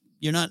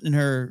not in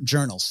her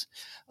journals.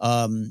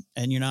 And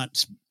you're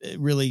not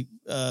really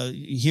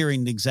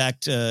hearing the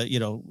exact,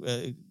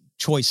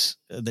 choice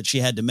that she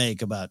had to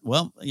make about,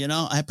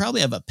 I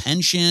probably have a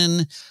pension,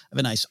 I have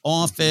a nice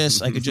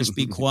office, I could just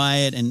be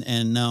quiet,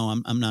 and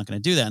no, I'm not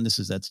going to do that. And this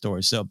is that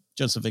story. So,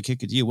 Joseph, I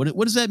kick it to you.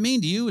 What does that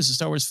mean to you as a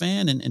Star Wars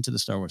fan and to the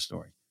Star Wars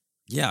story?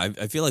 Yeah,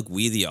 I feel like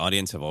we, the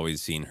audience, have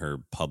always seen her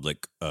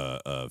public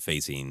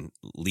facing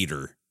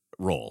leader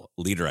role,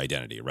 leader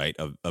identity, right?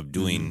 Of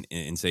doing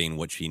and saying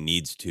what she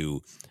needs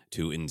to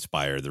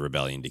inspire the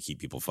rebellion, to keep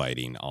people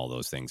fighting, all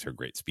those things. Her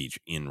great speech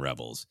in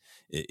Rebels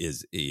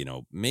is,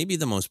 maybe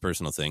the most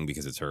personal thing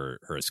because it's her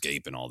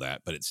escape and all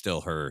that, but it's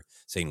still her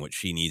saying what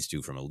she needs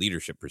to from a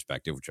leadership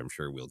perspective, which I'm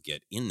sure we'll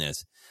get in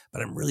this.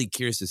 But I'm really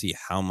curious to see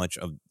how much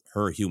of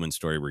her human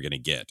story we're going to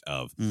get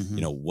of,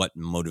 what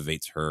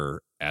motivates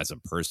her as a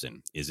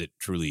person. Is it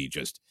truly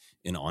just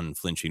an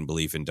unflinching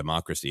belief in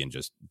democracy and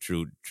just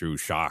true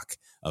shock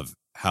of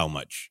how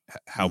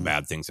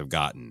bad things have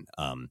gotten?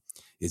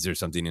 Is there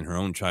something in her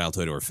own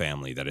childhood or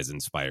family that has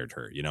inspired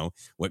her?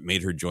 What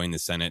made her join the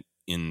Senate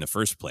in the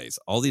first place?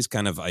 All these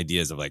kind of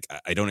ideas of like,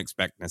 I don't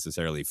expect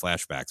necessarily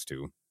flashbacks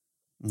to.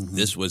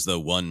 This was the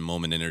one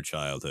moment in her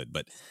childhood,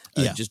 but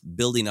just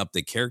building up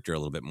the character a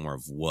little bit more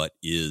of what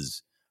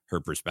is her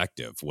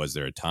perspective. Was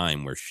there a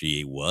time where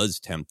she was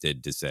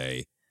tempted to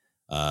say,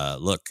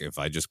 look, if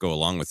I just go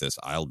along with this,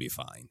 I'll be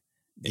fine?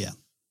 Yeah.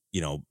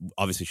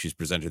 Obviously she's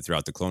presented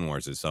throughout the Clone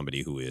Wars as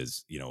somebody who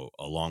is,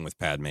 along with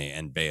Padme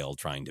and Bail,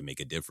 trying to make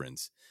a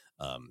difference.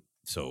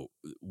 So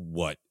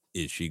what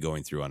is she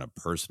going through on a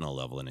personal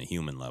level and a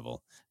human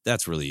level?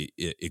 That's really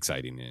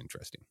exciting and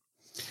interesting.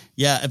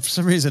 Yeah. For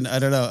some reason, I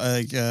don't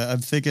know. I'm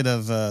thinking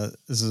of,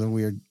 this is a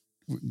weird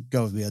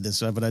go with me on this,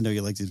 but I know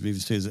you like these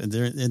movies too. And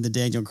they're in the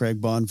Daniel Craig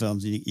Bond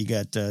films. You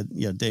got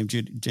Dame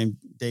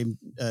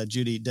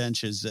Judi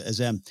Dench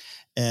as M,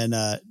 and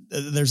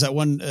there's that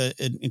one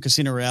in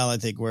Casino Royale, I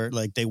think, where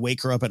like they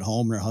wake her up at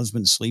home and her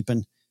husband's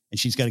sleeping, and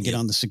she's got to get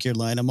on the secured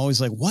line. I'm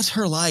always like, what's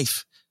her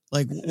life?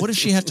 Like, what does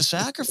she have to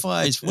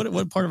sacrifice?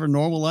 What part of her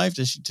normal life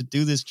does she to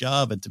do this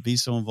job and to be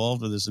so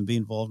involved with this and be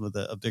involved with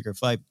a bigger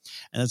fight?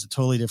 And that's a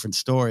totally different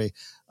story.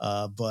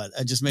 But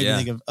it just made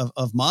me think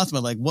of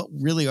Mothma. Like, what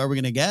really are we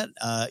going to get?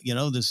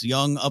 This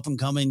young up and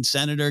coming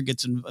senator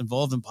gets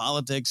involved in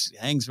politics,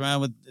 hangs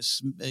around with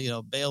this,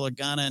 Bail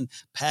Organa and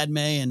Padme,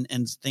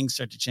 and things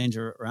start to change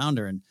around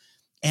her.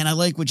 And I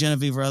like what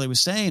Genevieve Riley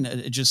was saying.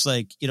 It just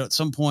like, at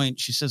some point,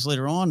 she says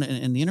later on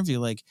in the interview,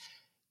 like,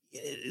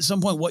 at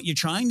some point, what you're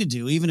trying to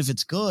do, even if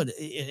it's good,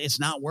 it's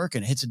not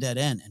working. It hits a dead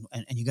end.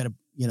 And you got to,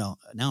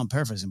 now I'm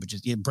paraphrasing, but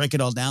just break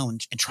it all down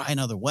and try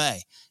another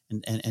way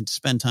and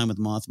spend time with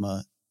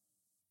Mothma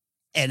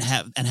and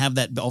have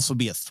that also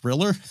be a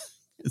thriller.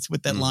 It's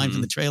with that line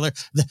from the trailer.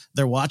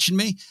 They're watching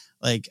me.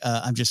 Like,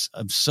 I'm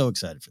so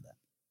excited for that.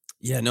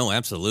 Yeah, no,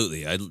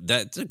 absolutely.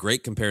 That's a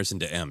great comparison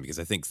to M, because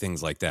I think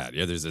things like that.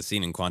 Yeah, there's a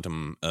scene in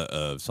Quantum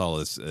of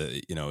Solace,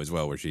 as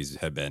well, where she's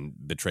had been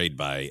betrayed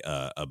by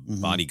a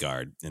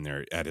bodyguard, and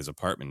they're at his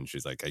apartment. And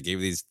she's like, "I gave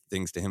these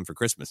things to him for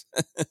Christmas."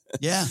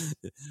 Yeah,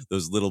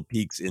 those little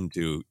peeks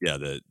into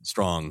the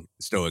strong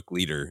stoic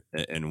leader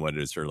and what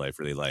is her life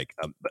really like.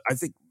 But I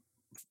think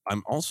I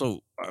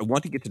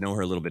want to get to know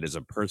her a little bit as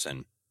a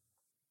person.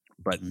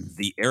 But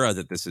the era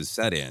that this is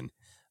set in.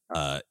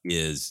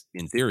 Is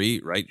in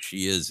theory, right?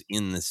 She is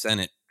in the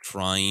Senate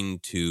trying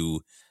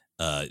to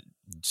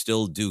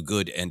still do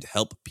good and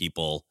help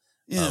people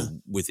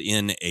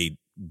within a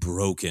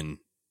broken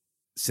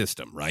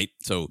system, right?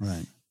 So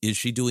is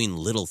she doing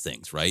little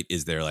things, right?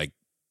 Is there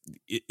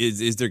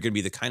is there going to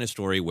be the kind of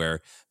story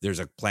where there's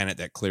a planet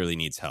that clearly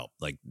needs help?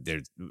 Like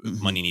there's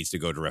money needs to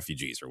go to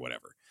refugees or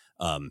whatever.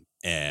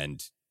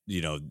 And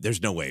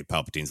there's no way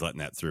Palpatine's letting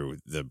that through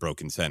the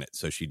broken Senate.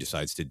 So she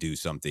decides to do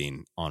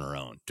something on her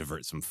own,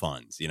 divert some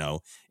funds, and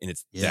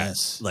it's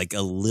that's like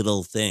a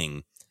little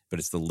thing, but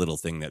it's the little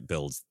thing that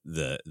builds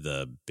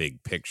the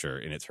big picture.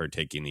 And it's her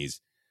taking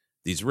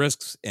these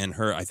risks and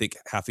her, I think,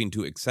 having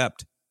to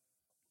accept,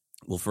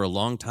 well, for a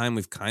long time,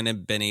 we've kind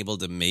of been able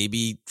to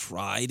maybe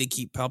try to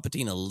keep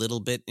Palpatine a little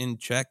bit in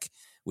check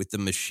with the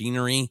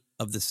machinery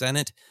of the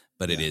Senate,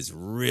 but it is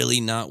really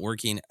not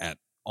working at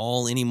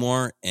all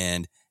anymore.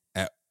 And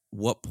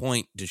what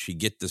point does she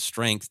get the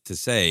strength to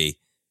say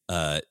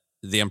the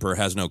Emperor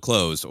has no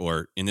clothes,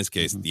 or in this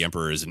case, the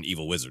Emperor is an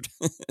evil wizard?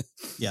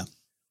 Yeah,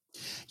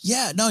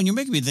 no, and you're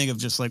making me think of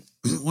just like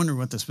wondering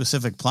what the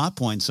specific plot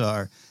points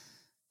are,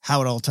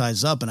 how it all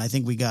ties up. And I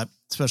think we got,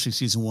 especially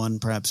season 1,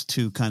 perhaps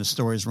 2 kind of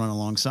stories run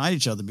alongside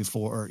each other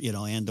before,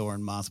 Andor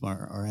and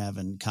Mothma are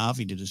having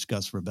coffee to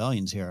discuss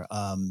rebellions here.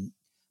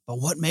 But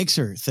what makes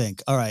her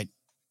think, all right,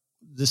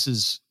 this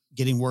is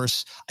getting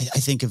worse? I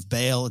think of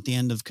Bail at the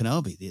end of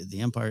Kenobi,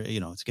 the Empire,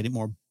 it's getting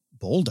more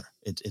bolder.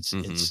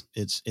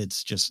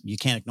 It's just, you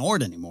can't ignore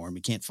it anymore, and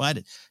we can't fight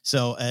it.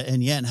 So,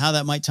 and how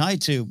that might tie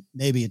to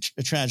maybe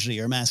a tragedy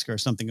or a massacre or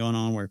something going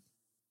on where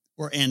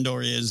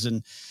Andor is,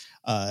 and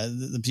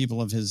the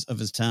people of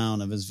his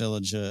town, of his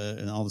village,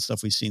 and all the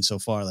stuff we've seen so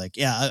far. Like,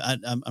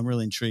 I'm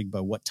really intrigued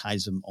by what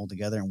ties them all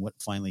together and what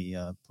finally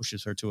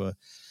pushes her to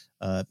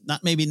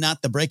not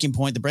the breaking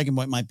point. The breaking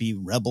point might be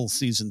Rebel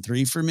season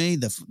 3 for me,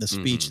 the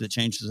speech that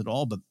changes it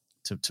all, but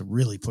to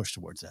really push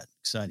towards that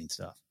exciting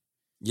stuff.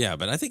 Yeah,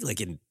 but I think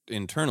like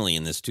internally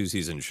in this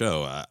 2-season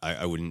show,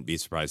 I wouldn't be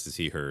surprised to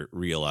see her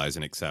realize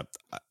and accept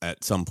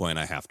at some point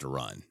I have to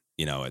run.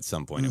 At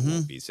some point it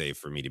won't be safe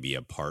for me to be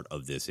a part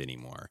of this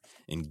anymore,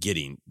 and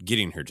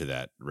getting her to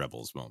that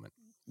Rebels moment.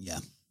 Yeah,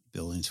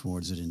 building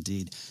towards it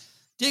indeed.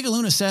 Diego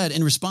Luna said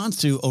in response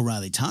to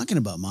O'Reilly talking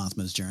about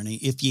Mothma's journey,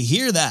 if you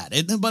hear that,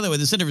 and by the way,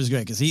 this interview is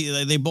great because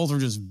they both were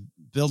just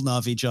building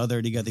off each other,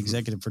 and you got the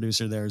executive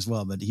producer there as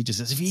well. But he just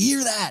says, if you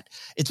hear that,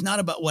 it's not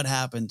about what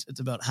happens, it's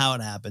about how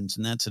it happens.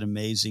 And that's an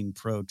amazing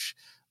approach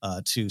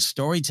to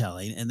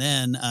storytelling. And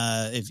then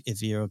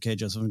if you're okay,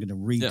 Joseph, I'm going to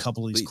read a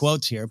couple of these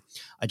quotes here.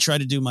 I try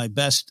to do my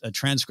best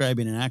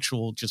transcribing an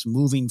actual just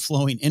moving,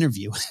 flowing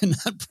interview and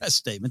not press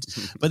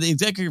statements. But the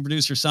executive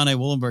producer, Sanne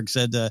Wollenberg,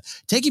 said,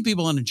 taking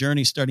people on a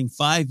journey starting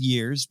 5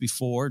 years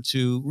before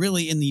to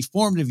really in the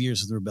formative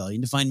years of the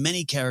rebellion, to find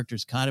many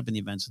characters caught up in the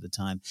events of the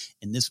time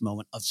in this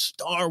moment of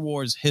Star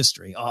Wars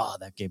history. Oh,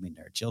 that gave me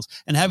nerd chills.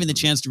 And having the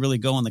chance to really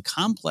go on the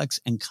complex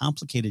and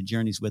complicated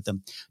journeys with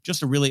them,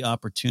 just a real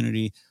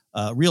opportunity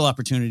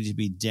to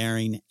be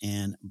daring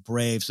and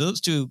brave. So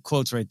those 2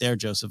 quotes right there,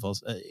 Joseph,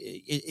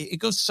 it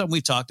goes to something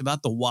we've talked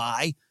about, the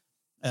why.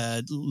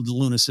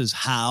 Luna says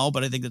how,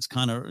 but I think that's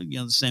kind of,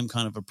 the same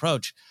kind of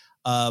approach.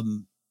 We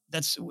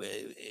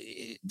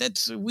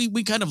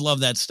kind of love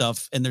that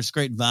stuff, and there's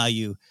great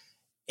value.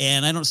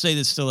 And I don't say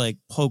this to like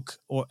poke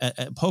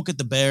at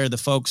the bear, the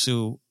folks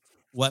who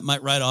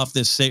might write off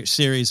this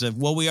series of,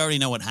 well, we already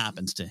know what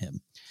happens to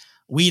him.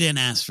 We didn't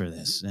ask for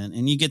this.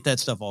 And you get that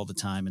stuff all the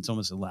time. It's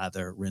almost a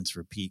lather, rinse,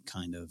 repeat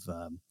kind of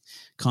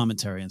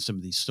commentary on some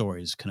of these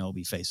stories.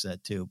 Kenobi faced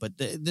that too. But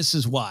this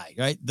is why,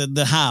 right?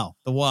 The how,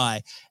 the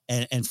why,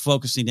 and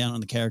focusing down on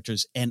the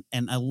characters. And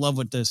I love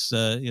what this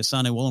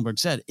Sanne Wollenberg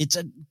said. It's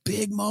a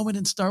big moment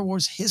in Star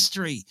Wars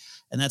history.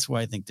 And that's why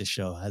I think this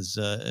show has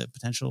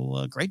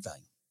potential great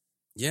value.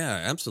 Yeah,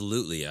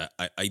 absolutely.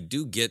 I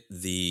do get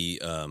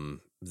the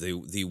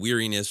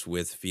weariness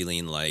with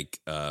feeling like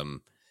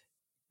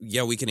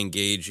yeah, we can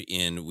engage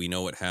in, we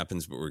know what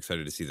happens, but we're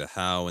excited to see the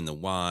how and the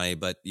why.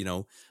 But,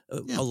 a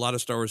lot of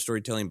Star Wars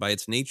storytelling by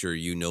its nature,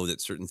 that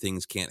certain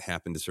things can't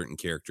happen to certain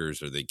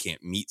characters, or they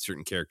can't meet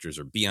certain characters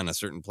or be on a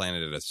certain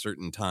planet at a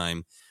certain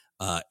time.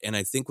 And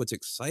I think what's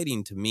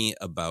exciting to me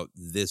about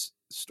this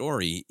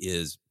story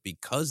is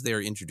because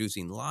they're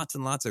introducing lots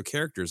and lots of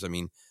characters. I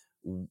mean,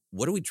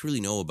 what do we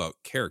truly know about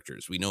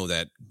characters? We know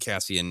that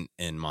Cassian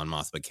and Mon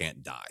Mothma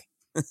can't die.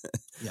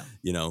 Yeah.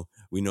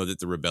 We know that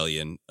the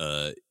rebellion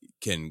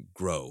can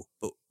grow,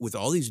 but with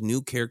all these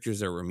new characters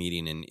that we're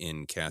meeting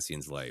in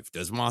Cassian's life,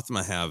 does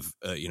Mothma have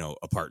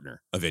a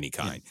partner of any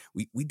kind?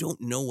 Yeah. We don't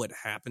know what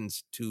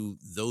happens to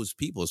those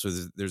people. So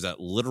there's that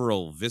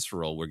literal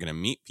visceral. We're going to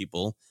meet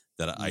people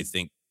that I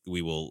think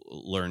we will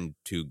learn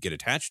to get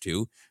attached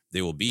to.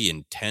 They will be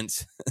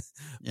intense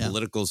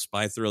political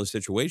spy thriller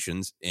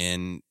situations,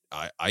 and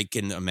I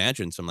can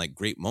imagine some like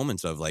great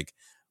moments of like,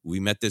 we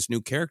met this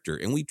new character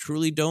and we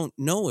truly don't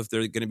know if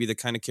they're going to be the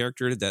kind of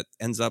character that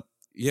ends up,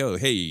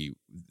 hey,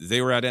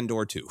 they were at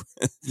Endor too.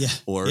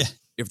 Or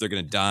if they're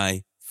going to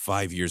die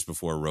 5 years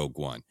before Rogue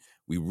One.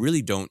 We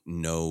really don't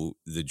know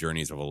the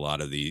journeys of a lot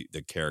of the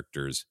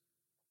characters.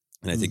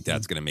 And I think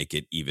that's going to make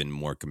it even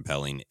more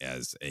compelling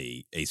as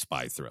a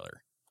spy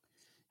thriller.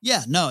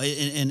 Yeah, no,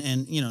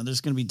 and there's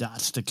going to be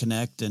dots to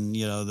connect, and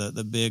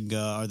the big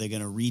are they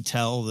going to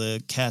retell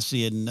the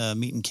Cassian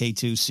meeting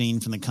K2 scene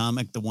from the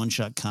comic, the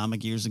one-shot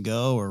comic years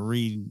ago, or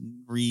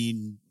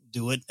redo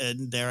it?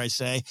 And dare I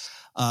say,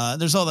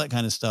 there's all that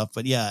kind of stuff.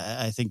 But yeah,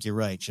 I think you're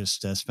right.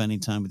 Just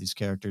spending time with these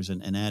characters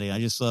and adding. I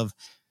just love,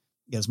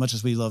 as much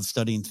as we love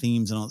studying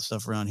themes and all that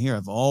stuff around here,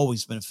 I've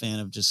always been a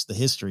fan of just the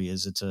history.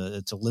 It's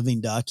a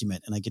living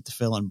document, and I get to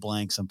fill in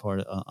blanks on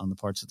the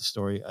parts of the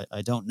story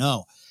I don't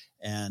know,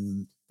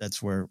 and that's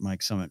where my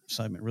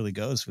excitement really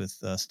goes with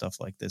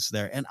stuff like this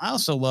there. And I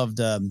also loved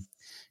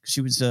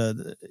she was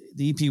the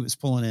EP was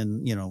pulling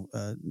in,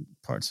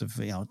 parts of,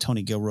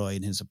 Tony Gilroy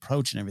and his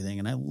approach and everything.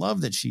 And I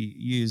love that she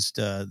used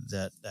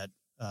the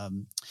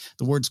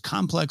words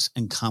complex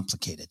and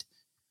complicated.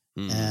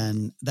 Mm-hmm.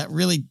 And that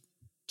really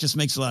just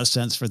makes a lot of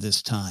sense for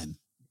this time,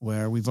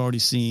 where we've already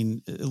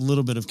seen a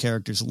little bit of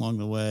characters along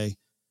the way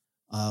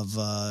of,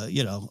 the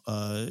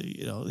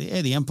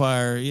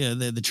Empire,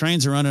 the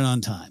trains are running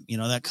on time,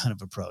 that kind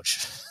of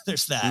approach.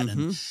 There's that.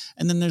 Mm-hmm.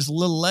 And then there's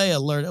little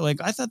Leia like,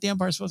 I thought the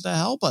Empire was supposed to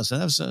help us.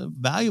 And that was a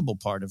valuable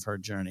part of her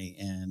journey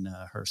and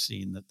her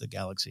seeing the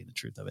galaxy and the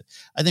truth of it.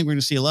 I think we're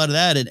going to see a lot of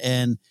that.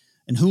 And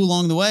who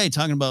along the way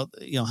talking about,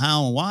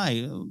 how and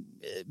why.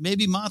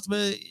 Maybe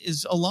Mothma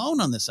is alone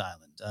on this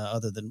island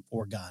other than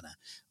Organa.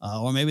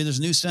 Or maybe there's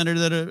a new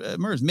senator that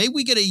emerged. Maybe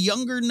we get a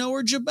younger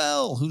Noah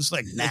Jabel who's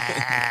like,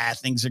 nah,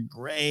 things are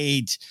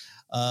great.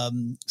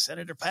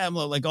 Senator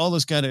Pamela, like all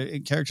those kind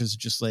of characters are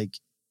just like,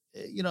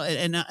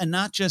 and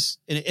not just,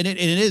 and it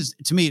is,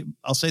 to me,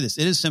 I'll say this,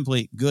 it is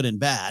simply good and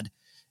bad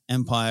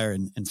Empire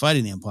and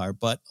fighting the Empire.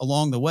 But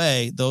along the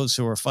way, those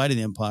who are fighting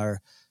the Empire,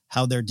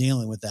 how they're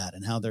dealing with that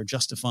and how they're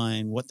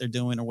justifying what they're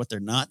doing or what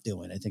they're not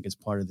doing, I think is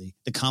part of the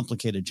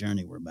complicated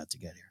journey we're about to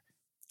get here.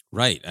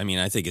 Right. I mean,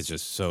 I think it's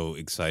just so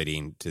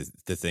exciting to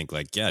think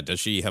like, does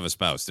she have a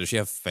spouse? Does she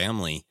have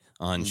family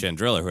on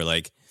Chandrila who are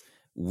like,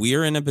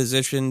 we're in a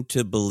position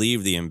to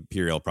believe the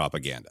Imperial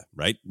propaganda,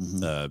 right?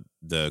 Mm-hmm.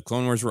 The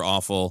Clone Wars were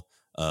awful.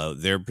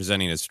 They're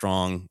presenting a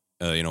strong,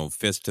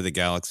 fist to the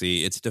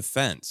galaxy. It's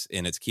defense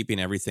and it's keeping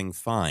everything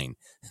fine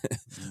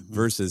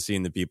versus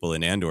seeing the people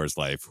in Andor's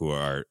life who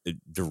are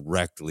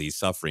directly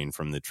suffering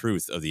from the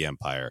truth of the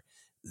Empire.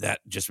 That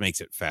just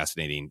makes it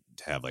fascinating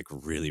to have like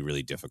really,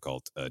 really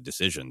difficult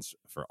decisions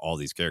for all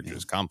these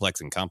characters, complex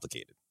and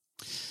complicated.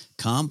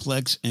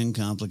 Complex and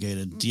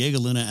complicated. Diego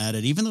Luna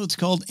added, even though it's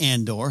called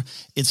Andor,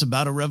 it's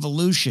about a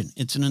revolution.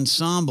 It's an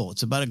ensemble.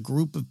 It's about a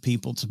group of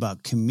people. It's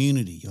about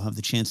community. You'll have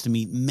the chance to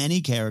meet many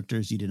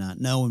characters you do not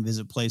know and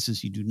visit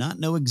places you do not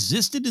know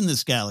existed in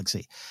this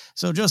galaxy.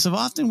 So, Joseph,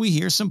 often we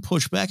hear some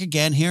pushback.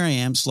 Again, here I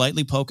am,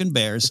 slightly poking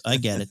bears. I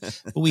get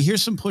it. But we hear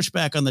some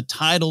pushback on the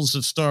titles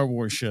of Star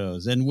Wars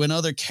shows and when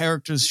other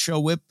characters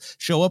show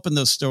up in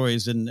those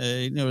stories and,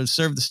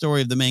 serve the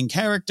story of the main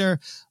character,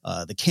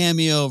 the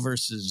cameo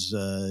versus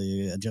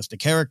just a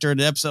character in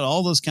an episode,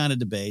 all those kind of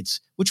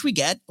debates, which we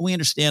get. We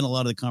understand a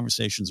lot of the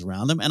conversations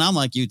around them. And I'm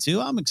like you too.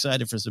 I'm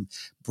excited for some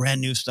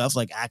brand new stuff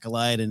like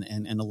Acolyte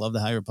and I love the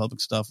High Republic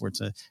stuff where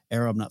it's an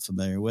era I'm not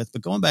familiar with.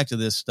 But going back to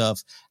this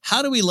stuff,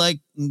 how do we like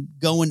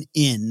going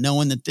in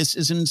knowing that this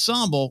is an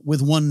ensemble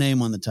with one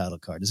name on the title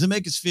card? Does it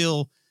make us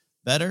feel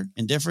better,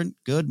 indifferent,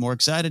 good, more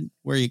excited?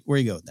 Where you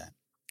go with that?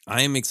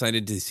 I am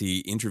excited to see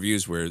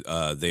interviews where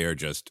they are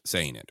just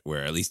saying it,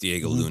 where at least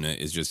Diego Luna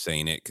is just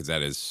saying it, because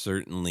that is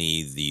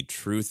certainly the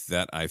truth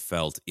that I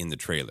felt in the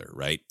trailer,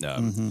 right?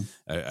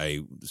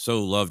 I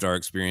so loved our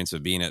experience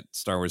of being at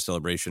Star Wars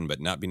Celebration, but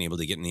not being able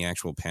to get in the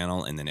actual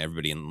panel, and then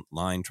everybody in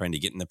line trying to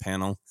get in the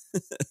panel.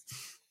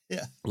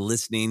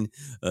 listening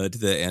to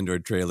the Andor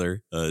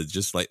trailer,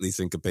 just slightly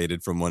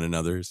syncopated from one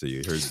another. So you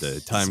heard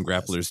the Time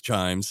Grapplers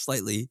chimes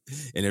slightly,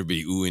 and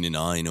everybody oohing and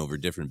ahhing over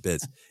different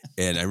bits.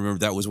 And I remember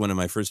that was one of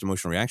my first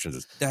emotional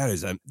reactions.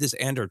 This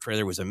Andor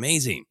trailer was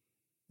amazing.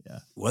 Yeah,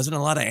 wasn't a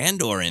lot of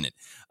Andor in it,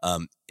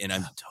 and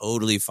I'm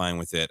totally fine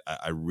with it.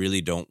 I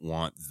really don't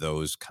want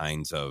those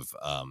kinds of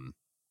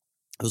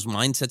those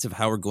mindsets of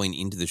how we're going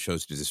into the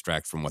shows to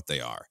distract from what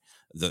they are.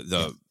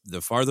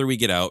 The farther we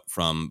get out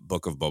from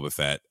Book of Boba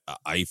Fett,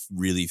 I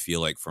really feel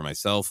like for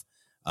myself,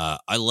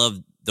 I love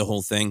the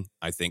whole thing.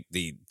 I think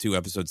the 2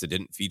 episodes that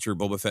didn't feature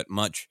Boba Fett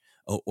much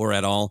or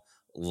at all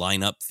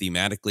line up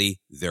thematically.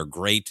 They're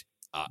great.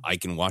 I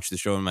can watch the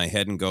show in my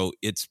head and go,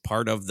 it's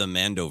part of the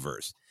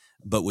Mandoverse.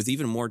 But with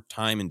even more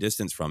time and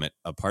distance from it,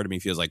 a part of me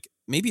feels like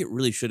maybe it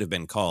really should have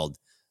been called,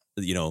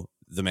 The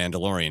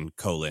Mandalorian :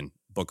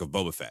 Book of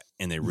Boba Fett.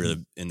 And they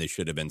really, and they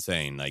should have been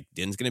saying like,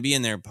 Din's going to be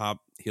in there,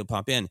 he'll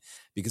pop in,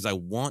 because I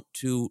want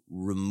to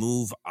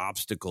remove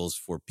obstacles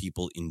for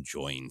people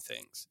enjoying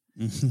things.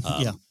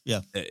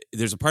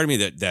 There's a part of me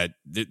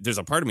there's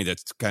a part of me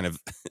that's kind of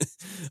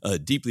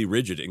deeply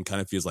rigid and kind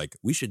of feels like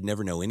we should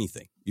never know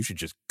anything. You should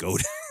just go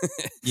to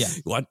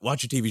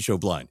watch a TV show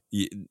blind.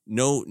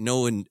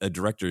 Know a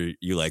director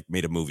you like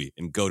made a movie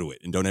and go to it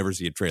and don't ever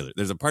see a trailer.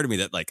 There's a part of me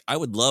that like I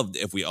would love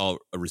if we all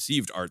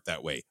received art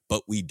that way,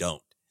 but we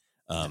don't.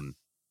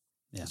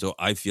 So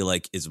I feel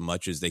like as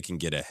much as they can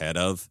get ahead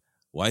of,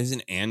 why was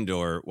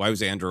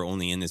Andor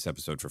only in this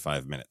episode for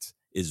 5 minutes?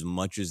 As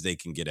much as they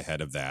can get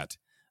ahead of that,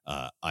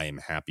 I am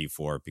happy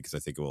for it, because I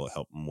think it will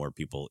help more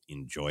people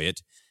enjoy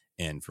it.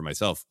 And for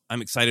myself,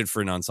 I'm excited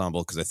for an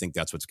ensemble, because I think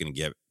that's what's going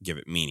to give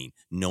it meaning.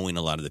 Knowing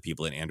a lot of the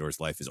people in Andor's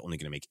life is only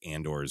going to make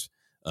Andor's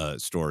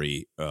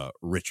story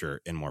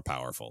richer and more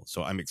powerful.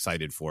 So I'm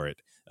excited for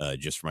it,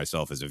 just for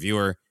myself as a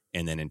viewer.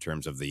 And then in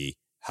terms of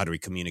how do we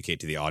communicate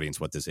to the audience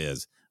what this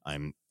is,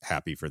 I'm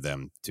happy for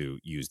them to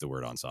use the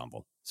word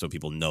ensemble so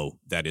people know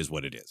that is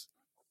what it is.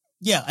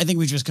 Yeah, I think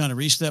we just kind of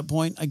reached that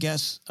point, I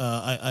guess.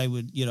 I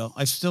would,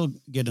 I still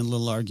get in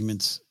little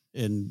arguments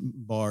in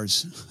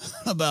bars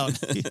about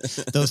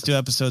those 2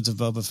 episodes of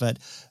Boba Fett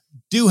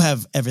do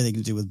have everything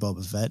to do with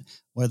Boba Fett,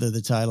 whether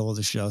the title of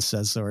the show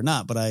says so or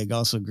not. But I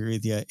also agree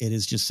with you. It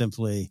is just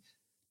simply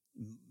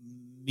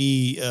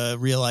me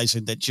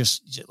realizing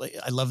that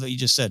I love that you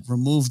just said,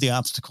 remove the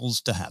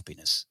obstacles to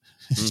happiness.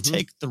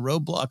 Take the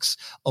roadblocks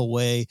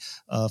away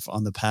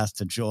on the path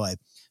to joy.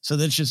 So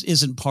that just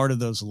isn't part of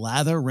those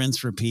lather,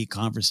 rinse, repeat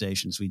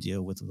conversations we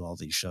deal with all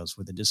these shows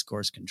where the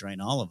discourse can drain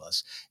all of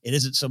us. It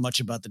isn't so much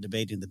about the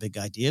debating the big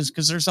ideas,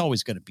 because there's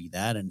always going to be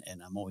that. And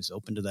I'm always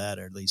open to that,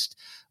 or at least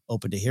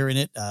open to hearing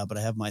it. But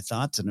I have my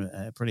thoughts,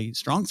 and pretty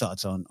strong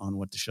thoughts on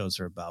what the shows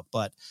are about.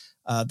 But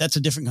that's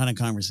a different kind of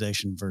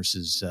conversation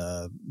versus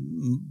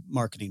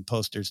marketing,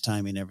 posters,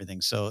 timing,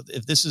 everything. So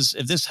if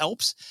this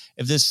helps,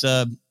 if this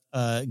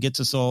gets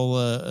us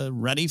all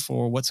ready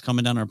for what's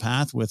coming down our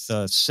path with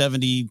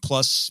 70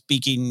 plus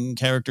speaking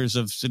characters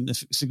of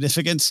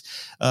significance,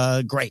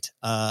 great.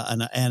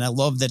 And I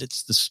love that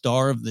it's the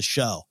star of the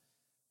show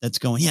that's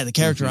going, the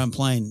character I'm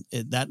playing,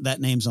 that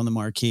name's on the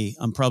marquee.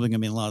 I'm probably going to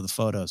be in a lot of the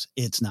photos.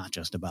 It's not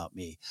just about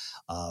me.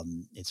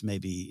 It's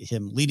maybe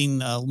him leading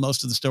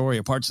most of the story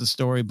or parts of the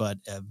story, but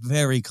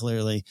very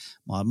clearly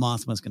Mon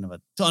Mothma's going to have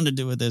a ton to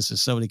do with this.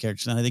 There's so many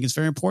characters. And I think it's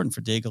very important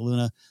for Diego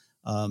Luna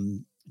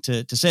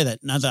to say that.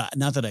 Not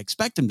that I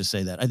expect him to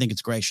say that. I think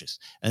it's gracious.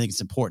 I think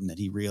it's important that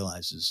he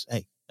realizes,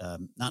 hey,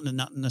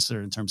 not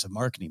necessarily in terms of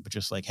marketing, but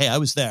just like, hey, I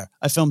was there.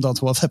 I filmed all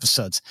 12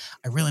 episodes.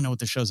 I really know what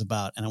the show's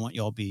about, and I want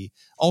you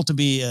all of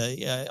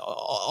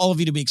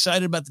you to be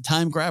excited about the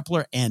Time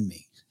Grappler and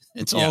me.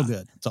 It's all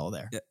good. It's all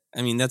there. Yeah.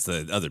 I mean, that's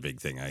the other big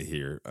thing I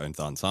hear in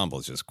the ensemble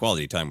is just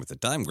quality time with the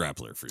Time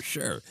Grappler for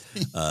sure.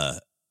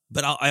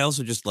 But I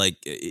also just like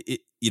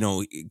it.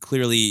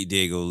 Clearly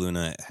Diego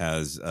Luna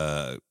has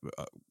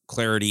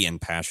clarity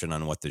and passion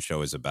on what the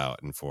show is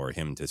about, and for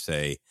him to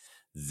say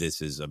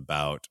this is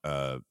about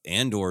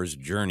Andor's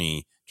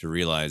journey to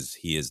realize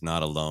he is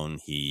not alone,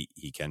 he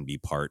can be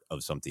part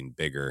of something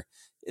bigger,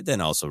 it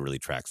then also really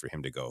tracks for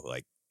him to go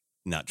like,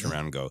 not turn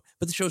around and go,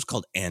 but the show's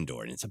called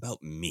Andor and it's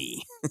about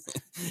me.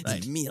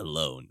 Right. Me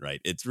alone, right?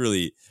 It's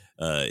really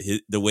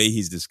the way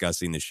he's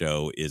discussing the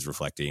show is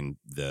reflecting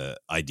the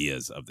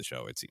ideas of the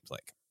show, it seems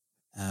like.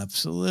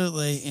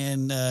 Absolutely.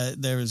 And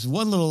there was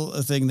one little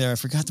thing there. I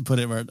forgot to put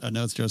it in our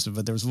notes, Joseph,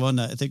 but there was one,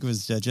 I think it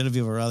was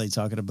Genevieve O'Reilly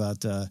talking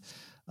about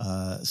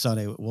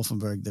Sonny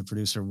Wolfenberg, the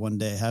producer, one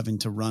day having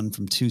to run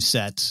from 2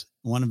 sets,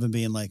 one of them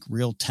being like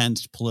real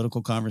tense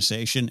political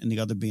conversation and the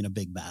other being a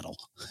big battle.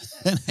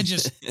 And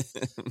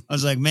I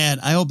was like, man,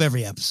 I hope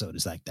every episode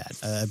is like that.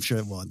 I'm sure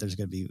it won't. There's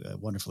going to be a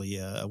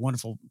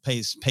wonderful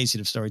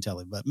pacing of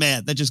storytelling, but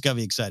man, that just got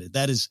me excited.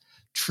 That is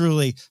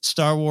truly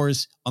Star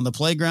Wars on the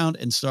playground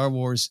and Star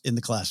Wars in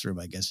the classroom,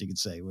 I guess you could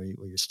say, where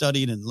you're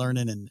studying and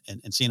learning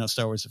and seeing how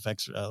Star Wars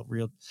affects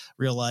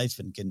real life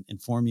and can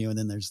inform you. And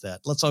then there's that,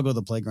 let's all go to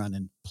the playground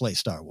and play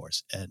Star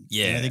Wars. And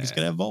I think it's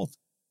going to have both.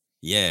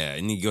 Yeah,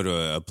 and you go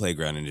to a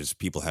playground and just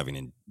people having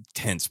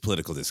intense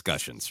political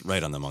discussions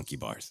right on the monkey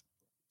bars.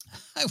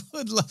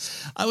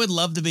 I would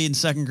love to be in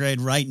second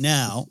grade right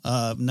now.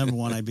 Number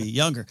one, I'd be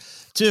younger.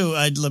 Two,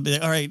 I'd love to be,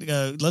 all right,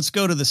 let's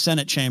go to the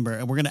Senate chamber,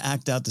 and we're going to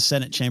act out the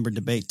Senate chamber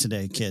debate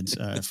today, kids,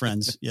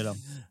 friends, you know.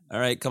 All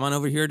right, come on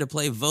over here to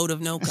play Vote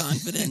of No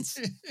Confidence.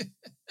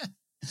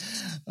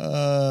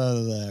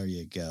 There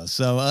you go.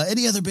 So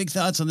any other big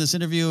thoughts on this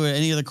interview or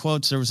any other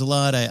quotes? There was a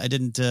lot. I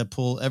didn't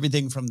pull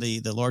everything from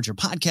the larger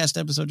podcast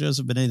episode,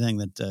 Joseph, but anything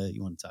that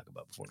you want to talk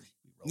about before we roll?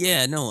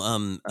 Yeah, no,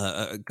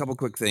 a couple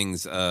quick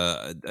things.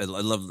 I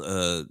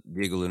love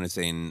Diego Luna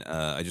saying,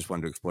 I just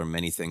wanted to explore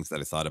many things that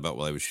I thought about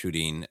while I was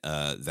shooting,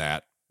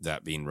 that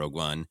being Rogue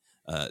One,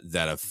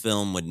 that a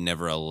film would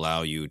never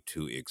allow you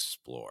to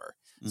explore.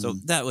 So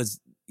that was,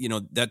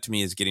 that to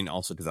me is getting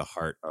also to the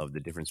heart of the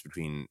difference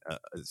between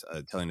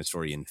telling a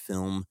story in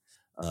film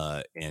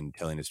and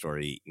telling a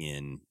story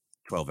in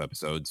 12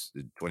 episodes,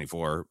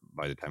 24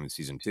 by the time of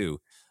season 2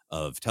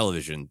 of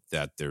television,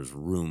 that there's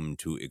room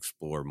to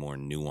explore more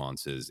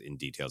nuances in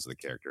details of the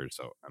characters.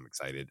 So I'm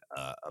excited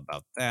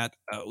about that.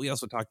 We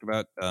also talked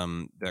about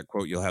that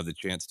quote, you'll have the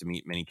chance to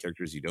meet many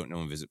characters you don't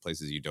know and visit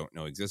places you don't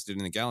know existed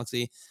in the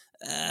galaxy.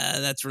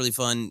 That's really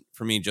fun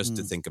for me just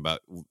to think about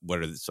what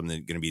are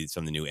going to be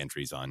some of the new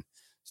entries on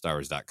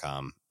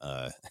StarWars.com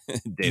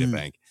data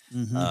bank.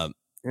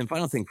 And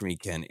final thing for me,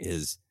 Ken,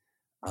 is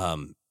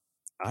I'm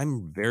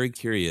very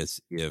curious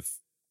if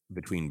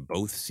between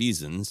both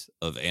seasons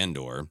of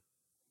Andor,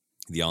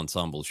 the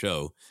ensemble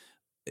show,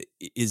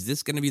 is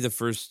this going to be the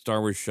first Star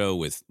Wars show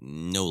with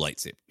no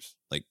lightsabers?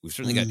 Like, we've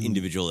certainly got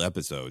individual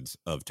episodes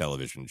of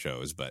television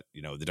shows, but,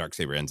 the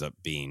Darksaber ends up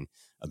being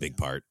a big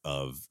part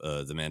of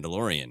The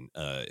Mandalorian.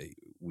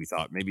 We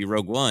thought maybe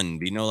Rogue One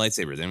be no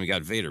lightsaber. Then we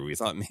got Vader. We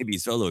thought maybe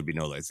Solo would be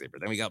no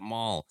lightsaber. Then we got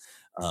Maul.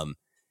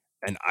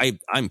 And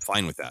I'm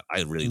fine with that.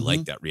 I really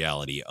like that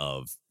reality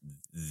of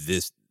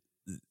this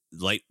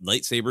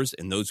lightsabers,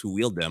 and those who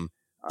wield them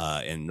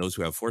and those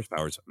who have force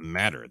powers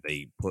matter.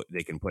 They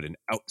can put an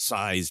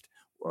outsized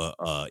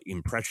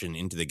impression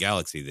into the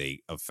galaxy.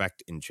 They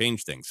affect and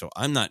change things. So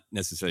I'm not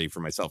necessarily for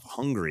myself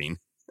hungering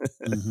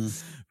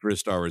for a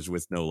Star Wars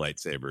with no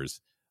lightsabers,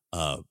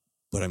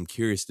 but I'm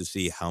curious to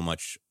see how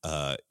much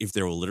if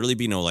there will literally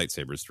be no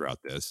lightsabers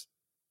throughout this,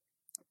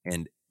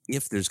 and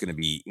if there's going to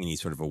be any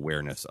sort of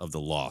awareness of the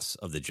loss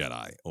of the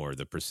Jedi or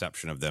the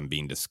perception of them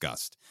being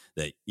discussed,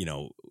 that,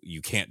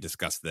 you can't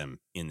discuss them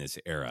in this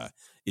era.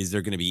 Is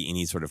there going to be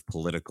any sort of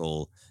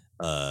political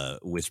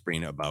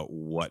whispering about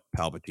what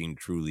Palpatine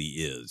truly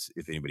is?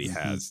 If anybody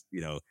has,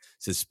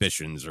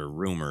 suspicions or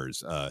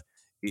rumors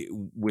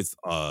with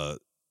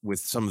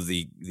some of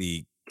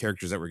the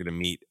characters that we're going to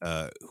meet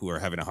who are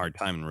having a hard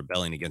time and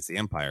rebelling against the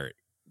Empire,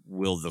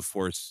 will the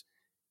Force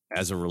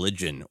as a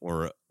religion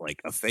or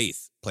like a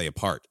faith play a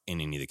part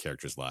in any of the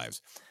characters'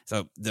 lives?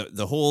 So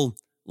the whole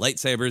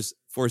lightsabers,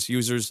 Force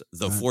users,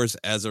 the Force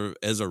as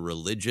a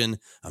religion,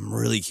 I'm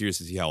really curious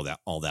to see how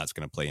all that's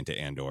going to play into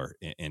Andor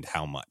and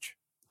how much.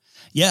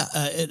 Yeah,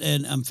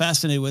 and I'm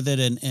fascinated with it,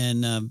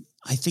 and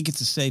I think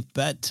it's a safe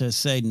bet to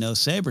say no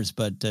sabers,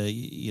 but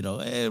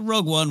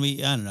Rogue One, I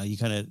don't know, you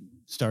kind of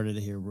started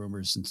to hear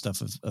rumors and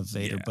stuff of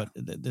Vader, but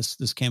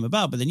this came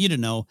about. But then you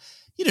didn't know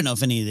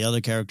if any of the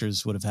other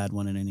characters would have had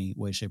one in any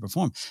way, shape, or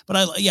form. But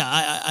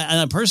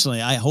I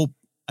personally, I hope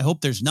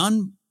there's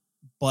none.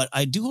 But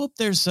I do hope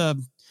there's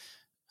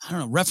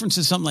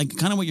references, something like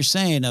kind of what you're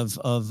saying of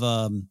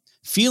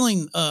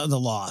feeling the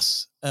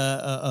loss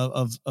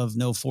of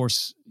no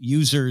Force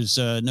users,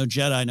 no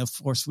Jedi, no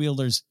Force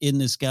wielders in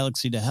this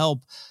galaxy to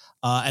help.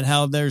 And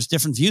how there's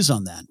different views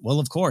on that. Well,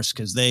 of course,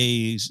 because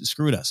they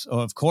screwed us. Oh,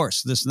 of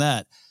course, this and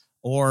that.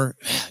 Or,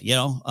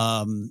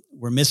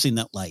 we're missing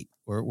that light.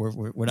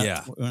 We're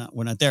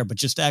not there. But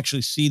just to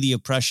actually see the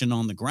oppression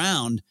on the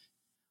ground,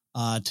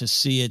 to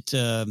see it,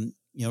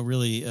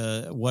 really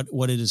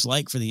what it is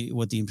like for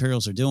what the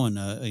Imperials are doing,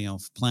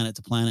 planet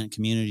to planet,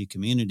 community to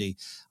community.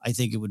 I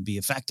think it would be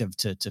effective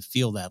to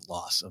feel that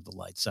loss of the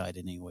light side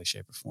in any way,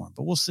 shape, or form.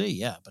 But we'll see.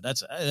 Yeah, but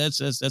that's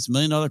 $1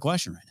 million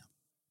question right now.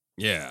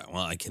 Yeah,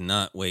 well, I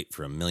cannot wait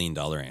for $1 million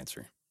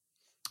answer.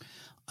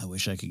 I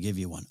wish I could give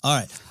you one. All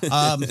right.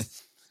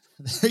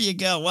 There you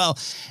go. Well,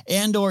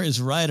 Andor is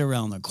right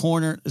around the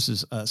corner. This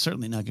is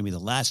certainly not going to be the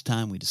last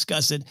time we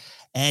discuss it.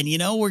 And,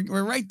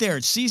 we're right there.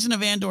 Season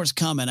of Andor's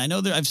coming. I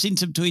know that I've seen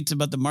some tweets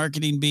about the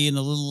marketing being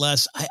a little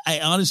less. I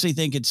honestly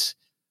think it's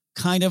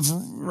kind of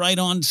right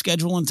on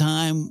schedule and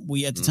time.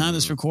 At the time of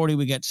this recording,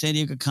 we got San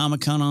Diego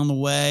Comic-Con on the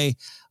way.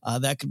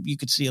 You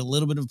could see a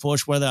little bit of a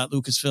push, whether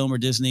Lucasfilm or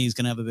Disney is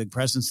going to have a big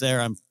presence there.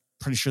 I'm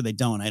pretty sure they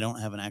don't. I don't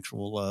have an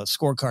actual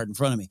scorecard in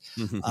front of me.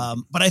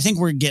 But I think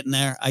we're getting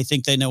there. I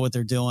think they know what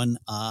they're doing.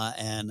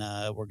 And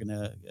we're going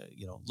to,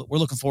 we're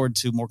looking forward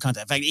to more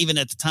content. In fact, even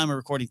at the time of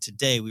recording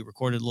today, we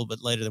recorded a little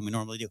bit later than we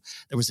normally do.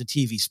 There was a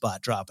TV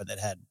spot dropping that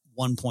had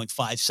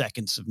 1.5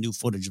 seconds of new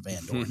footage of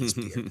Andor in his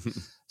beard.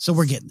 So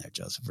we're getting there,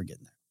 Joseph. We're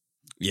getting there.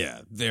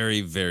 Yeah, very,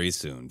 very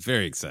soon.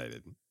 Very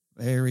excited.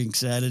 Very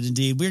excited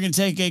indeed. We're going to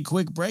take a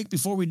quick break.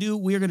 Before we do,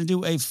 we're going to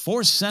do a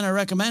Force Center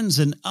Recommends,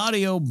 an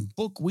audio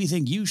book we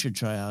think you should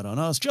try out on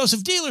us.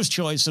 Joseph, dealer's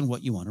choice on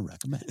what you want to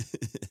recommend.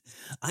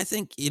 I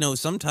think,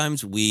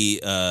 sometimes we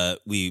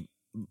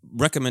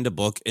recommend a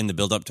book in the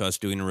build up to us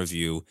doing a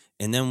review,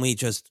 and then we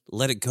just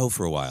let it go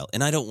for a while.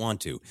 And I don't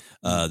want to.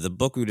 The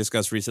book we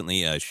discussed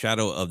recently,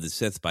 Shadow of the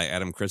Sith by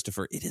Adam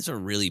Christopher, it is a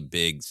really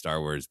big Star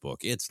Wars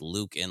book. It's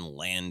Luke and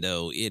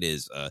Lando. It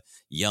is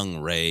young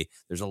Rey.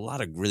 There's a lot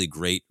of really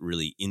great,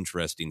 really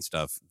interesting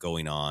stuff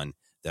going on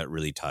that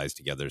really ties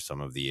together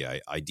some of the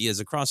ideas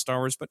across Star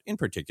Wars, but in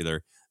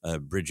particular,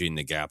 bridging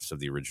the gaps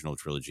of the original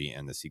trilogy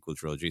and the sequel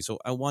trilogy. So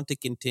I want to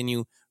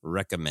continue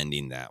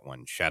recommending that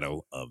one,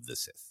 Shadow of the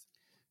Sith.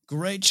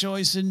 Great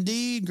choice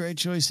indeed. Great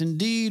choice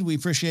indeed. We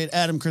appreciate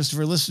Adam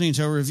Christopher listening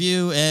to our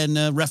review and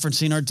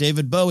referencing our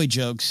David Bowie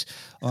jokes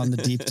on the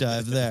deep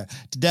dive there.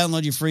 To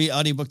download your free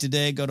audiobook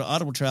today, go to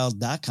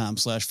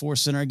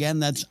audibletrial.com/forcecenter. Again,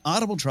 that's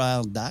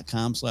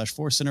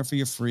audibletrial.com/forcecenter for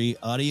your free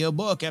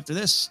audiobook. After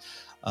this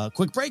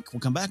quick break, we'll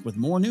come back with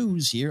more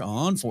news here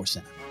on Force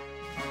Center.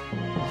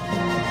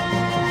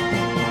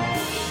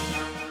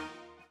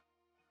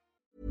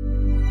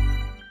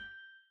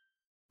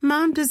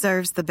 Mom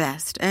deserves the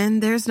best,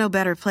 and there's no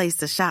better place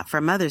to shop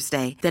for Mother's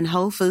Day than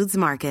Whole Foods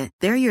Market.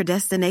 They're your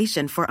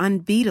destination for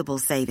unbeatable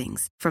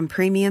savings, from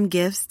premium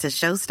gifts to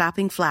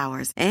show-stopping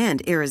flowers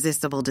and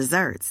irresistible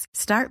desserts.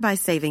 Start by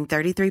saving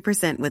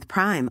 33% with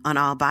Prime on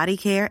all body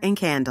care and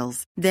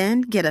candles.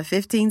 Then get a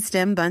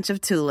 15-stem bunch of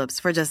tulips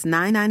for just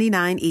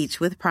 $9.99 each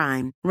with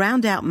Prime.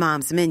 Round out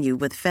Mom's menu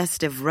with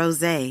festive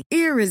rosé,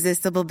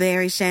 irresistible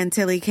berry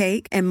chantilly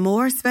cake, and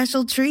more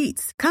special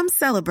treats. Come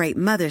celebrate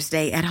Mother's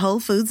Day at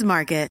Whole Foods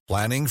Market.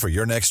 Planning for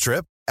your next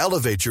trip?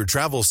 Elevate your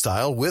travel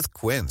style with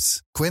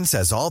Quince. Quince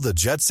has all the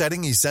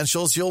jet-setting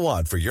essentials you'll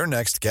want for your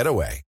next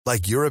getaway,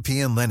 like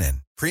European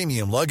linen,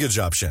 premium luggage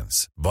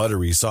options,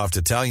 buttery soft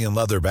Italian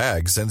leather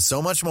bags, and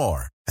so much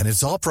more. And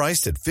it's all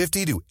priced at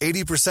 50 to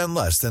 80%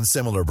 less than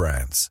similar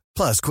brands.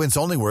 Plus, Quince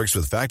only works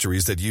with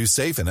factories that use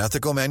safe and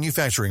ethical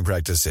manufacturing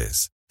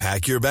practices.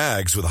 Pack your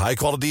bags with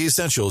high-quality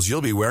essentials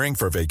you'll be wearing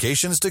for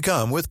vacations to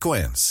come with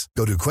Quince.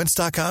 Go to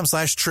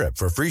quince.com/trip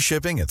for free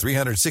shipping and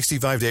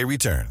 365-day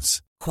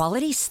returns.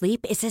 Quality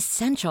sleep is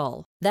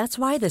essential. That's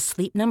why the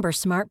Sleep Number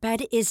Smart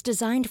Bed is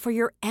designed for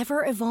your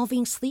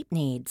ever-evolving sleep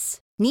needs.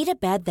 Need a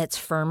bed that's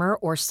firmer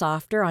or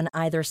softer on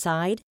either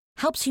side?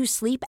 Helps you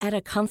sleep at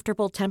a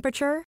comfortable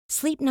temperature?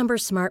 Sleep Number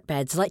Smart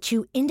Beds let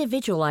you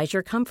individualize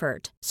your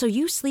comfort, so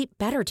you sleep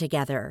better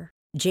together.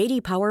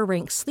 J.D. Power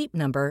ranks Sleep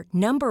Number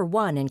number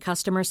 1 in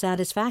customer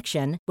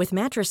satisfaction with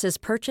mattresses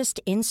purchased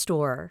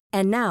in-store.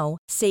 And now,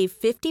 save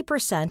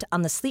 50%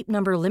 on the Sleep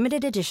Number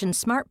Limited Edition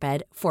Smart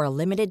Bed for a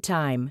limited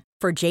time.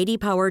 For J.D.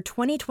 Power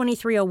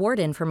 2023 award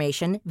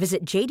information,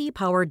 visit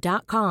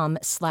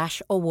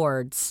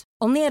jdpower.com/awards.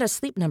 Only at a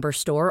Sleep Number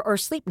store or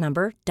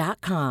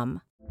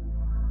sleepnumber.com.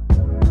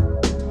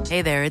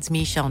 Hey there, it's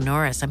Michelle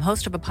Norris. I'm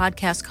host of a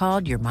podcast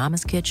called Your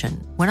Mama's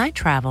Kitchen. When I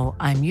travel,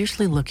 I'm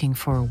usually looking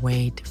for a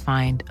way to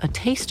find a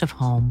taste of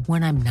home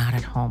when I'm not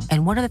at home.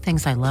 And one of the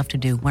things I love to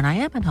do when I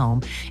am at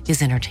home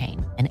is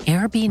entertain. And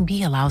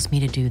Airbnb allows me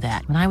to do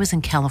that. When I was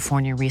in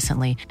California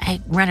recently, I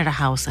rented a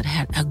house that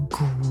had a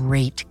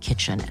great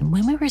kitchen. And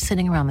when we were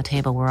sitting around the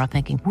table, we're all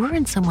thinking, we're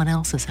in someone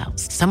else's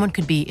house. Someone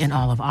could be in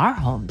all of our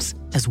homes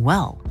as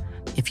well.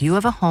 If you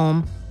have a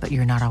home, but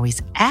you're not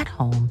always at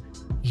home,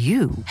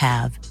 you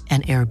have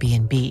an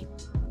Airbnb.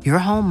 Your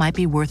home might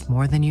be worth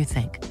more than you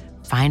think.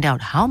 Find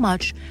out how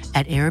much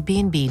at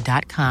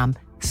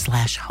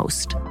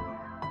airbnb.com/host.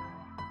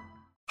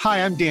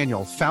 Hi, I'm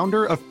Daniel,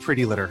 founder of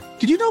Pretty Litter.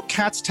 Did you know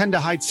cats tend to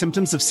hide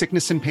symptoms of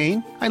sickness and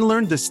pain? I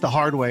learned this the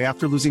hard way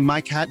after losing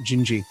my cat,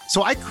 Gingy.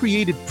 So I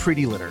created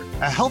Pretty Litter,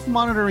 a health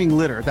monitoring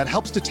litter that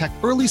helps detect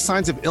early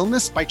signs of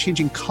illness by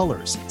changing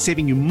colors,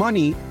 saving you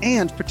money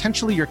and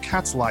potentially your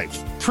cat's life.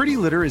 Pretty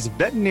Litter is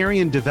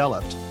veterinarian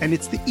developed, and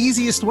it's the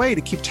easiest way to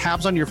keep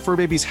tabs on your fur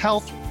baby's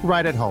health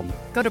right at home.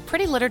 Go to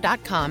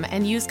prettylitter.com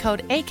and use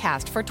code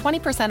ACAST for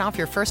 20% off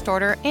your first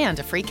order and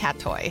a free cat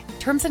toy.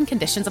 Terms and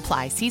conditions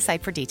apply. See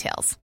site for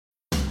details.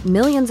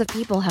 Millions of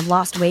people have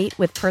lost weight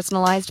with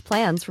personalized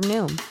plans from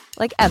Noom.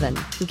 Like Evan,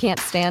 who can't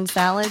stand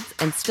salads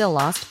and still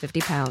lost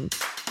 50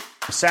 pounds.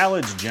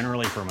 Salads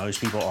generally for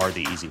most people are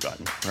the easy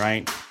button,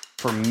 right?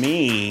 For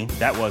me,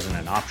 that wasn't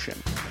an option.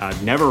 I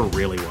never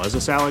really was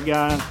a salad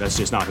guy. That's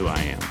just not who I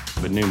am.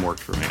 But Noom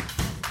worked for me.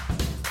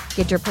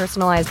 Get your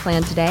personalized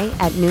plan today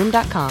at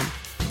Noom.com.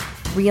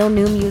 Real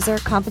Noom user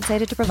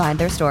compensated to provide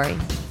their story.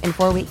 In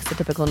 4 weeks, the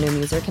typical Noom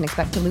user can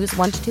expect to lose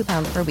 1 to 2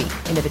 pounds per week.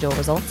 Individual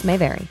results may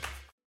vary.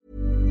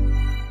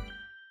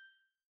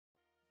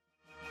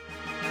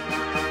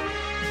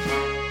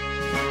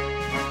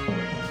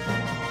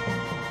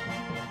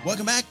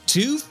 Welcome back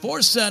to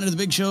Foresight of the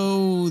Big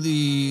Show,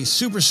 the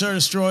Super Star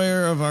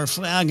Destroyer of our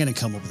flag. I'm going to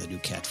come up with a new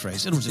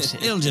catchphrase. It'll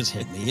just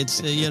hit me. It's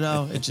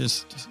it'll get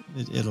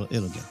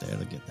there.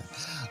 It'll get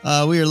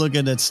there. We are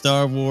looking at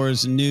Star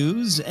Wars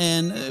news,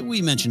 and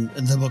we mentioned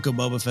the Book of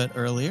Boba Fett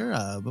earlier,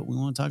 but we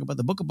want to talk about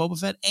the Book of Boba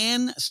Fett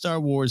and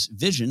Star Wars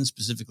Visions,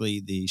 specifically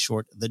the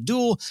short The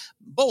Duel,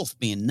 both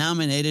being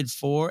nominated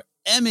for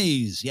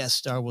Emmys. Yes,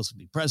 Star Wars will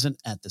be present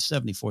at the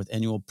 74th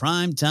Annual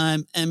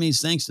Primetime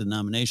Emmys, thanks to the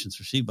nominations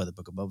received by the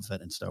Book of Boba Fett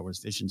and Star Wars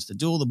Visions. The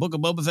Duel, the Book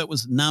of Boba Fett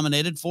was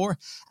nominated for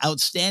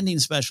Outstanding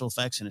Special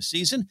Effects in a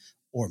Season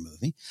or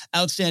Movie,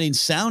 Outstanding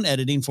Sound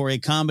Editing for a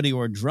Comedy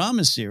or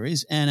Drama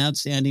Series, and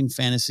Outstanding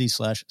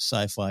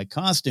Fantasy/Sci-Fi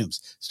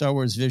Costumes. Star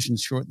Wars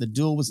Visions short The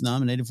Duel was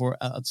nominated for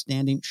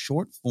Outstanding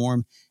Short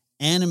Form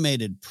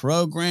Animated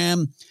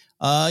Program.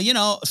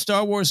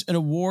 Star Wars and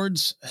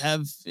awards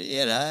have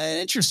an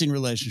interesting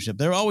relationship.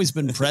 They've always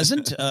been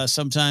present.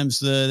 Sometimes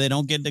they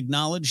don't get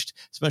acknowledged,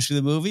 especially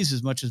the movies,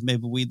 as much as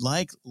maybe we'd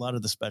like. A lot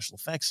of the special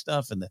effects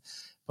stuff and the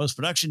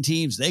post-production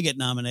teams, they get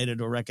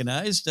nominated or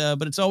recognized.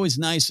 But it's always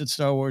nice that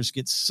Star Wars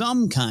gets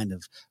some kind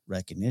of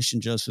recognition,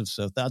 Joseph.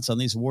 So thoughts on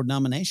these award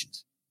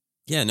nominations?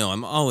 Yeah, no,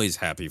 I'm always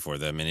happy for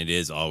them, and it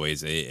is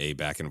always a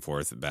back and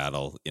forth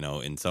battle.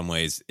 In some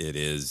ways, it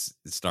is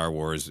Star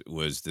Wars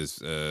was this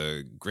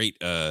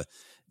great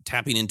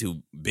tapping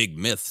into big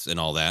myths and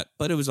all that,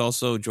 but it was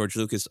also George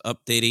Lucas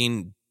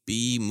updating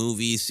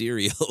B-movie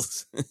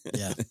serials.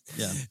 Yeah.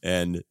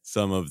 And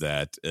some of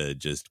that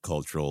just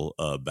cultural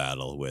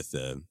battle with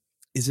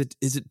is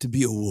it to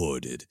be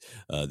awarded?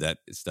 That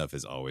stuff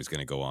is always going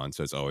to go on,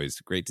 so it's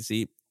always great to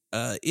see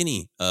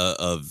any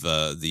of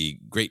the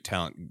great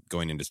talent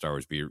going into Star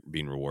Wars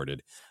being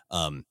rewarded.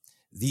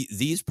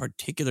 These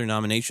particular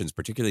nominations,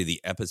 particularly the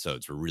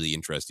episodes, were really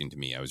interesting to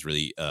me. I was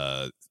really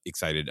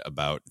excited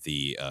about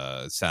the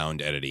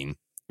sound editing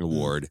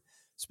award,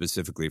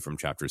 specifically from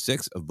Chapter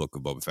 6 of Book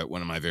of Boba Fett,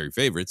 one of my very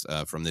favorites,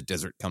 From the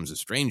Desert Comes a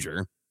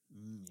Stranger.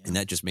 And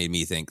that just made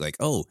me think like,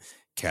 oh,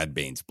 Cad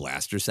Bane's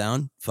blaster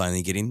sound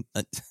finally getting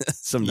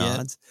some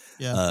nods.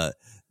 Yeah.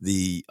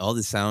 All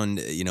the sound,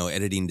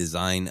 editing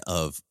design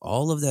of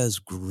all of those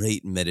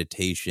great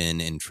meditation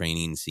and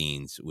training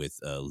scenes with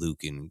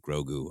Luke and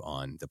Grogu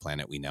on the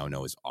planet we now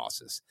know as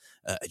Ossus.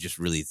 I just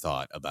really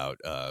thought about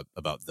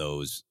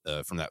those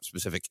from that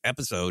specific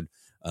episode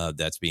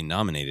that's being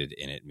nominated,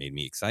 and it made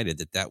me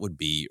excited that would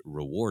be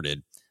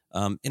rewarded.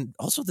 And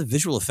also the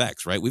visual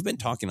effects, right? We've been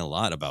talking a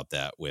lot about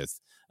that with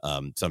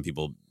some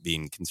people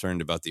being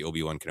concerned about the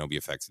Obi-Wan Kenobi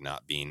effects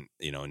not being,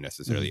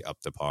 necessarily up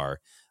to par.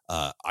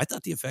 I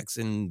thought the effects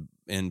in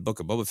Book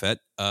of Boba Fett,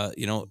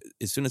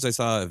 as soon as I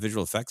saw a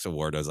visual effects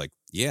award, I was like,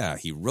 yeah,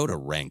 he wrote a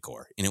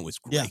Rancor, and it was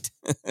great.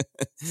 Yeah.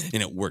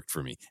 And it worked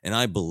for me. And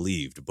I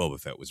believed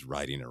Boba Fett was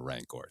riding a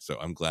Rancor. So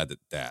I'm glad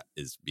that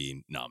is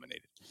being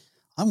nominated.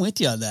 I'm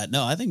with you on that.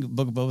 No, I think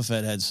Book of Boba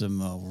Fett had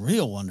some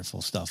real wonderful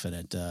stuff in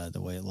it,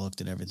 the way it looked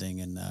and everything.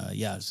 And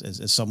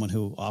as someone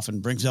who often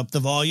brings up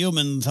the volume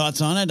and thoughts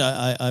on it,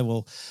 I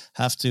will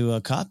have to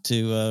cop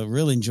to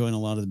really enjoying a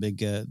lot of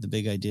the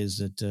big ideas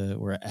that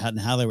were and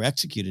how they were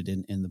executed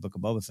in the Book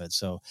of Boba Fett.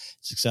 So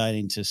it's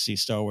exciting to see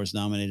Star Wars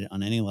nominated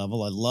on any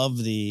level. I love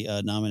the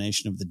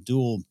nomination of The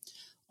Duel,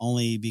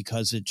 only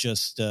because it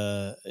just,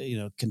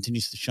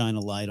 continues to shine a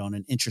light on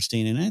an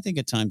interesting, and I think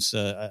at times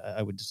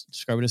I would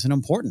describe it as an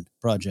important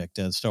project,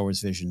 Star Wars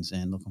Visions,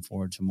 and looking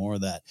forward to more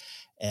of that.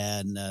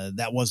 And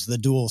that was The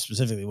Duel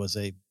specifically, was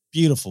a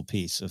beautiful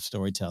piece of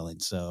storytelling.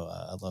 So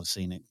I love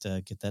seeing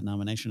it get that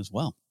nomination as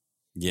well.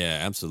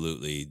 Yeah,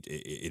 absolutely.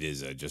 It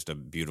is just a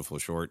beautiful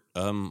short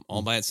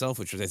all by itself,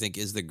 which I think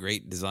is the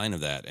great design of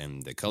that.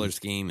 And the color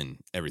scheme and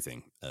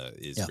everything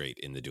is great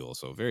in The Duel.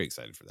 So very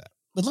excited for that.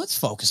 But let's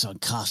focus on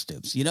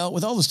costumes.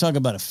 With all this talk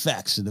about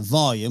effects and the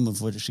volume,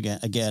 of which,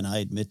 again, I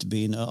admit to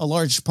being a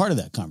large part of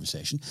that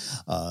conversation,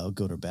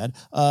 good or bad,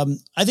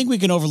 I think we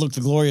can overlook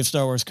the glory of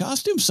Star Wars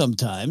costumes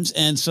sometimes.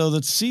 And so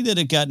let's see that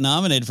it got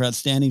nominated for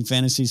Outstanding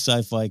Fantasy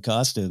Sci-Fi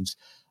Costumes.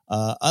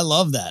 I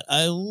love that.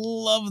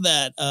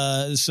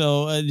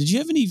 So did you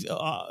have any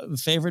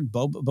favorite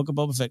Book of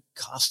Boba Fett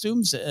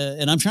costumes?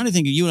 And I'm trying to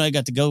think of you and I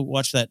got to go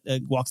watch that,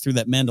 walk through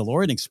that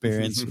Mandalorian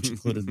experience, which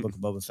included the Book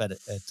of Boba Fett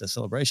at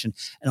Celebration,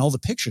 and all the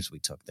pictures we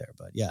took there.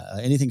 But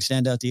anything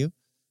stand out to you?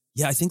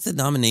 Yeah, I think the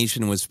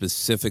nomination was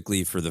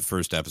specifically for the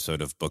first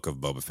episode of Book of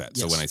Boba Fett.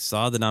 Yes. So when I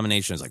saw the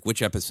nomination, I was like,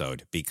 which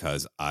episode?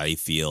 Because I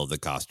feel the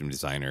costume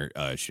designer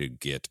should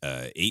get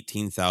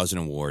 18,000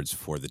 awards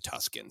for the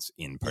Tuskens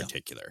in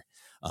particular. Yeah.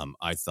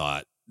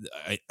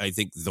 I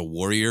think the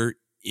Warrior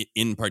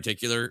in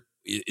particular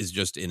is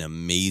just an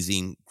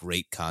amazing,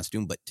 great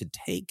costume. But to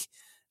take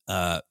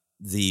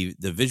the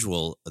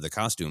visual of the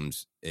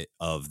costumes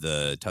of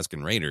the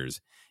Tusken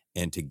Raiders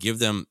and to give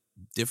them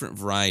different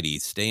variety,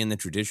 stay in the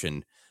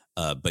tradition,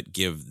 but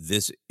give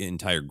this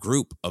entire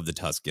group of the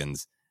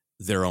Tuskens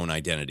their own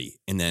identity.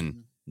 And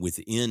then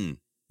within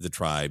the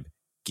tribe,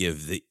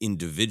 give the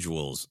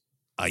individuals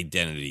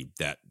identity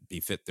that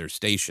befit their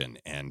station.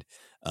 And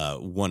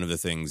one of the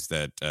things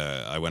that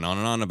I went on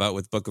and on about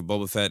with Book of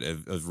Boba Fett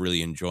of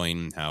really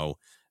enjoying how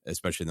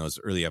especially in those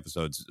early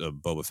episodes,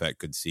 Boba Fett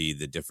could see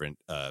the different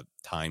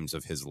times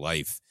of his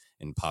life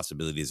and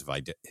possibilities of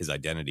his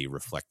identity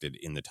reflected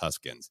in the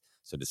Tuskens.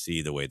 So to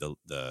see the way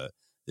the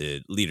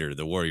leader,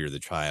 the warrior, the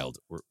child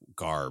were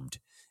garbed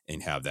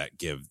and have that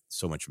give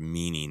so much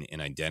meaning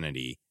and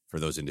identity for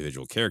those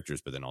individual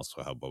characters, but then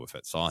also how Boba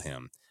Fett saw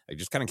him. I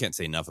just kind of can't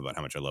say enough about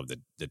how much I love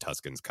the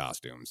Tuskens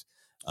costumes.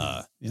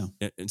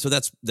 And so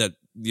that's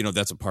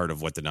a part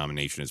of what the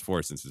nomination is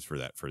for, since it's for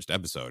that first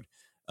episode.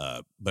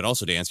 But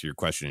also to answer your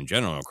question in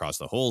general across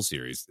the whole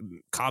series,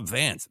 Cobb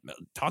Vanth,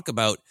 talk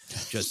about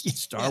just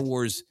Star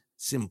Wars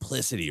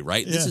simplicity,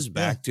 right? This is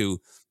back to,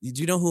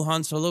 do you know who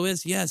Han Solo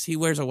is? Yes, he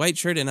wears a white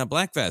shirt and a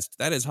black vest.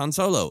 That is Han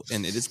Solo,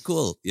 and it is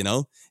cool,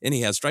 and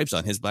he has stripes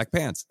on his black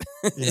pants.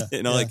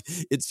 Like,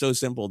 it's so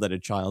simple that a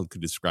child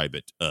could describe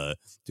it to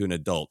an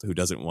adult who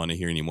doesn't want to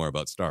hear any more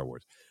about Star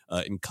Wars.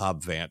 And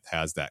Cobb Vanth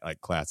has that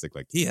like classic,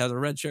 like, he has a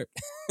red shirt.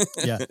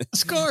 A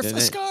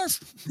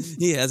scarf.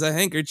 He has a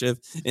handkerchief,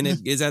 and it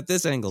is at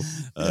this angle.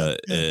 But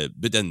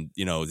then,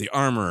 the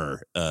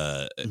armor,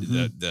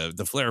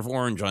 the flare of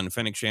orange on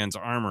Fennec Shan's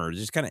armor,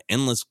 just kind of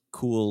endless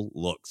cool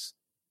looks.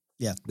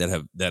 Yeah.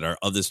 That are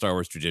of the Star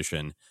Wars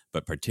tradition,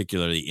 but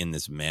particularly in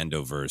this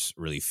Mandoverse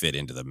really fit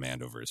into the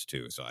Mandoverse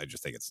too. So I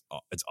just think it's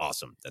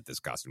awesome that this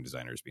costume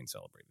designer is being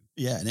celebrated.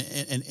 Yeah.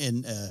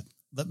 And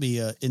let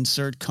me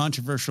insert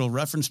controversial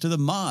reference to the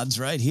mods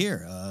right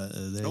here.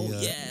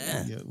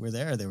 Were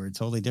there. They were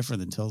totally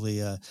different and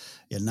totally.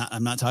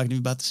 I'm not talking to you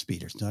about the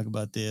speeders. I'm talking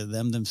about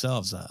them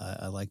themselves.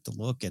 I like the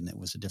look, and it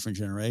was a different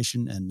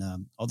generation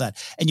and all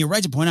that. And you're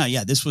right to point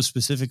out, this was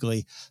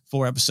specifically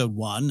for episode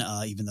 1,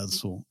 even though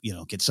this will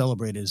get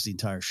celebrated as the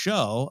entire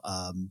show.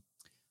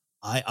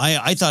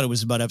 I thought it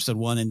was about episode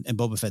 1 and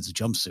Boba Fett's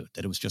jumpsuit.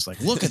 That it was just like,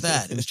 look at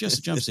that. It was just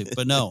a jumpsuit,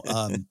 but no.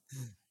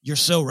 You're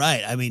so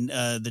right. I mean,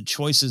 the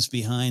choices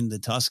behind the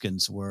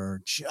Tuskens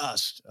were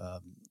just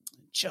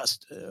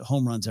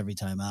home runs every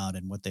time out,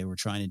 and what they were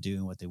trying to do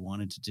and what they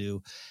wanted to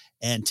do,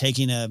 and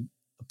taking a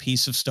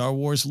piece of Star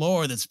Wars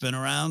lore that's been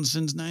around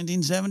since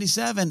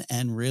 1977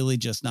 and really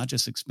just not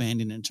just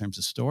expanding in terms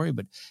of story,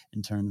 but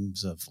in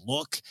terms of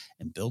look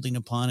and building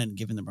upon it and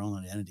giving them their own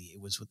identity.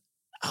 It was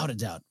without a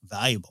doubt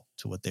valuable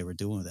to what they were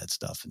doing with that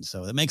stuff. And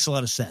so it makes a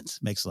lot of sense.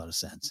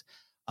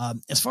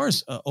 As far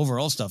as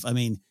overall stuff, I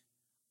mean,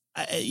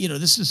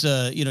 this is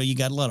you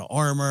got a lot of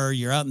armor.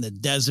 You're out in the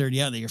desert.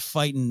 You're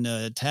fighting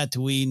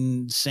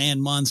Tatooine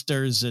sand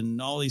monsters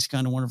and all these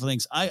kind of wonderful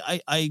things.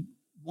 I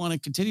want to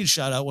continue to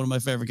shout out one of my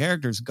favorite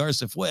characters,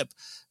 Garsa Fwip,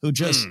 who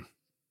just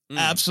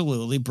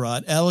absolutely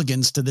brought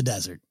elegance to the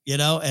desert.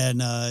 And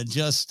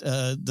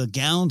the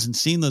gowns and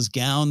seeing those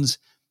gowns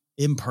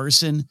in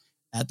person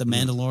at the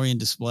Mandalorian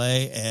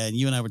display. And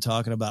you and I were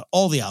talking about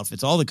all the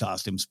outfits, all the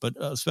costumes, but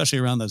especially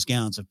around those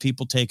gowns, of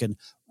people taking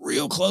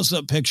real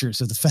close-up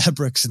pictures of the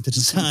fabrics and the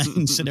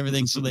designs and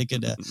everything, so they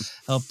could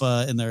help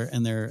in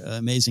their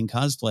amazing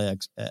cosplay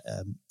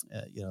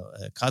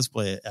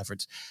cosplay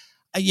efforts.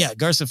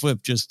 Garsa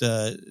Fwip just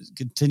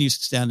continues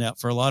to stand out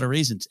for a lot of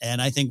reasons,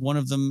 and I think one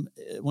of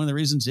the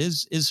reasons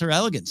is her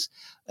elegance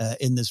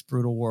in this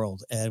brutal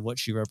world and what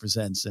she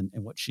represents and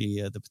what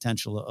she the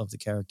potential of the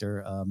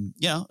character.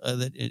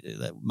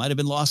 That might have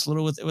been lost a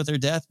little with her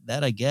death.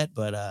 That I get,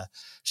 but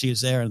she is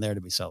there and there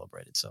to be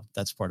celebrated. So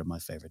that's part of my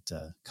favorite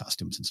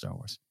costumes in Star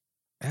Wars.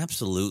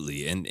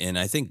 Absolutely, and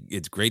I think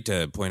it's great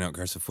to point out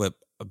Garsa Fwip,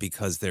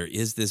 because there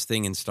is this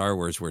thing in Star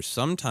Wars where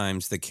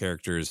sometimes the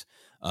characters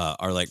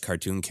are like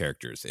cartoon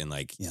characters, and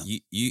like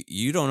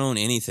you don't own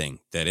anything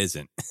that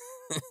isn't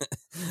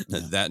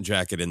that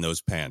jacket and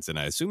those pants. And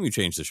I assume you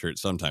change the shirt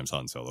sometimes,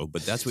 Han Solo,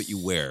 but that's what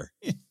you wear,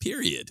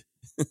 period.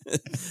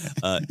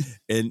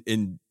 And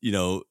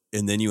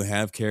then you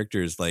have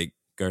characters like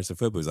Garsa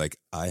Fwip, who's like,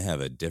 I have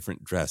a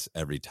different dress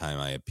every time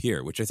I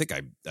appear, which I think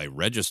I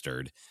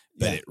registered,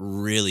 but it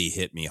really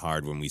hit me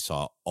hard when we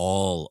saw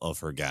all of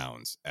her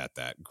gowns at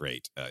that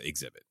great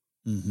exhibit.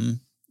 Mm-hmm.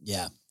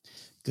 Yeah.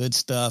 Good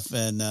stuff.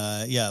 And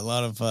a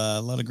lot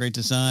of great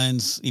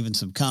designs, even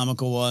some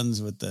comical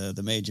ones with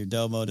the Major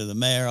Domo to the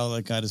mayor, all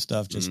that kind of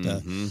stuff. Just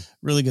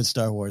really good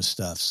Star Wars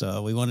stuff.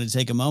 So we wanted to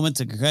take a moment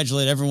to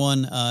congratulate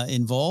everyone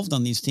involved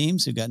on these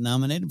teams who got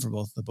nominated for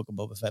both the Book of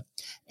Boba Fett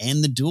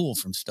and the Duel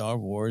from Star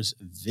Wars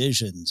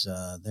Visions.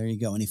 There you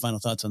go. Any final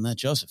thoughts on that,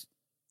 Joseph?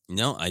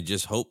 No, I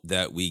just hope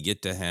that we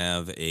get to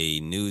have a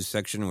news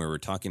section where we're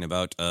talking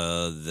about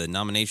the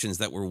nominations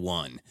that were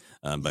won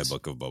by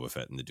Book of Boba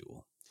Fett and the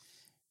Duel.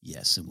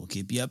 Yes, and we'll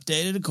keep you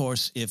updated, of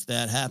course, if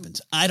that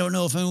happens. I don't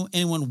know if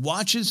anyone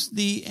watches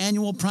the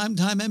annual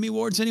Primetime Emmy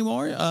Awards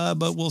anymore,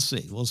 but we'll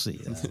see.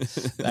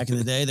 Back in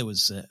the day, there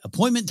was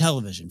appointment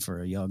television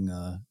for a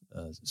young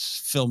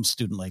film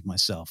student like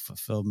myself, a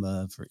film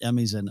for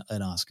Emmys and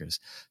Oscars,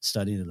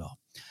 studying it all.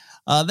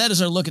 That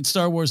is our look at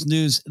Star Wars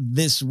news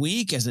this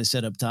week. As I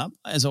said up top,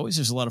 as always,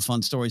 there's a lot of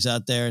fun stories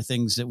out there,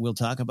 things that we'll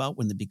talk about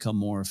when they become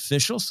more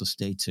official, so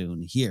stay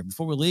tuned here.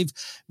 Before we leave,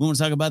 we want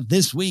to talk about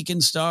This Week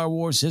in Star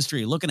Wars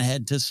History, looking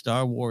ahead to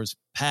Star Wars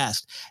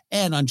past.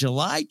 And on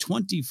July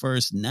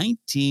 21st,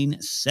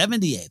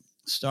 1978,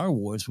 Star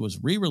Wars was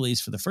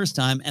re-released for the first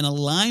time, and a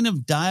line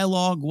of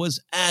dialogue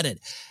was added,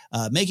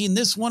 making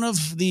this one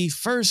of the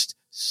first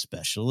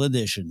special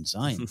editions.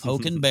 I am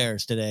poking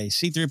bears today.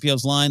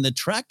 C-3PO's line, the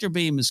tractor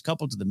beam is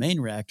coupled to the main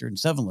reactor in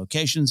 7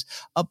 locations.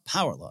 A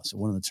power loss at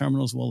one of the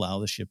terminals will allow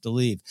the ship to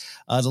leave.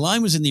 The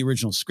line was in the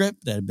original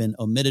script that had been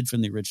omitted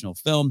from the original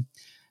film.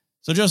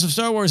 So, Joseph,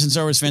 Star Wars and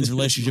Star Wars fans'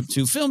 relationship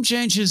to film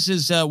changes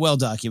is well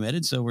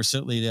documented. So we're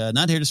certainly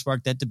not here to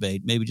spark that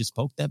debate. Maybe just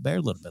poke that bear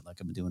a little bit like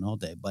I've been doing all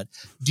day. But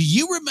do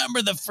you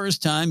remember the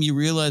first time you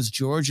realized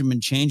George had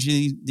been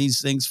changing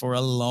these things for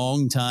a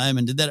long time?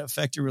 And did that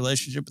affect your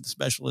relationship with the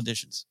special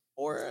editions?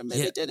 Or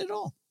maybe it did at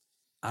all?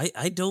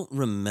 I don't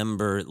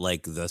remember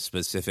like the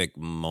specific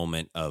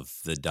moment of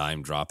the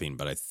dime dropping,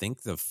 but I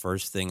think the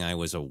first thing I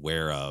was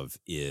aware of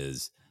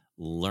is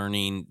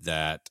learning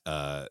that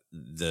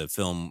the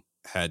film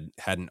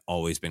hadn't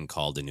always been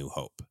called A New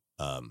Hope.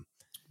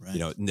 Right. You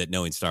know, that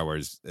knowing Star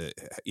Wars,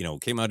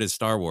 came out as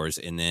Star Wars,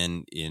 and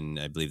then in,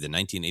 I believe, the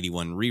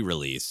 1981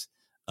 re-release,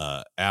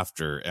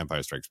 after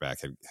Empire Strikes Back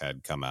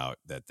had come out,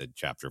 that the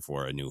chapter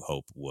for A New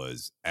Hope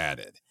was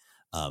added.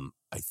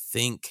 I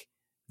think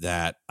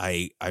that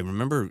I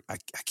remember, I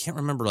can't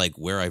remember like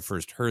where I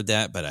first heard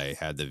that, but I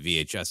had the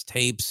VHS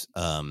tapes,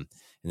 and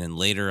then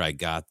later I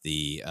got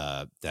the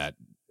that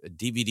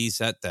DVD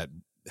set that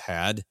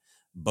had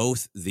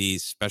both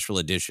these special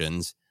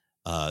editions.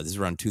 This is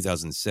around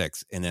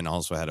 2006, and then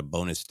also had a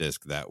bonus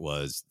disc that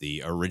was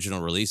the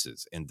original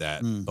releases, and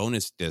that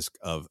bonus disc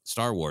of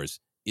Star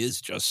Wars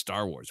is just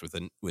Star Wars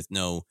with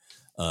no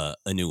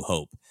A New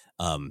Hope.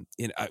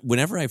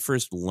 Whenever I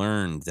first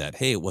learned that,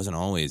 hey, it wasn't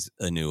always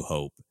A New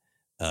Hope,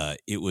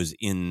 it was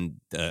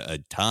in a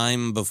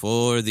time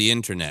before the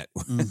internet,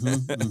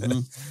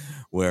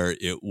 where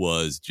it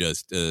was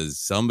just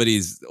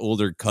somebody's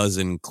older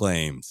cousin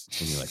claims,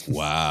 and you're like,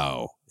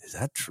 wow. Is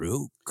that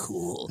true?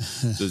 Cool.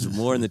 So it's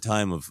more in the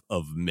time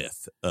of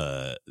myth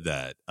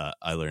that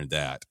I learned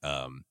that.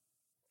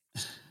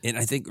 And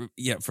I think,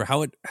 for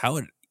how it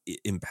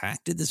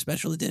impacted the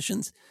special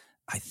editions,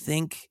 I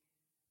think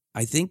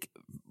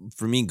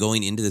for me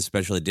going into the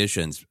special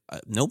editions,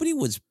 nobody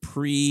was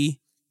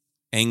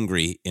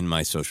angry in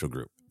my social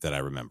group that I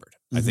remembered.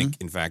 I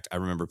think, in fact, I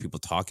remember people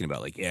talking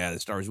about like, yeah, the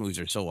Star Wars movies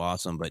are so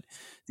awesome, but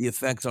the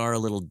effects are a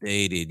little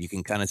dated. You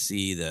can kind of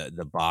see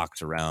the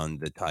box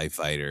around the TIE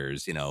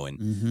fighters,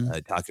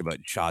 and talking about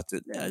shots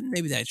that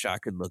maybe that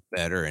shot could look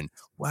better. And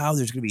wow,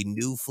 there's going to be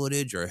new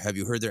footage, or have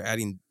you heard they're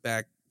adding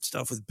back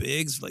stuff with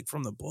Biggs, like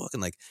from the book?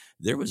 And like,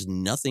 there was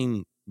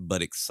nothing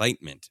but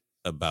excitement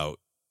about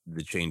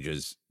the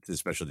changes to the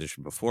special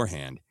edition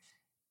beforehand.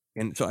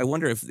 And so I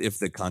wonder if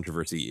the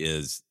controversy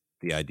is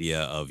the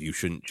idea of you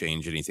shouldn't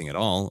change anything at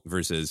all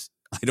versus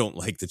I don't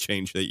like the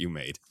change that you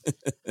made.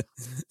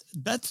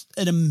 That's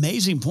an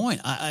amazing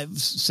point. I've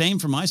same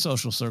for my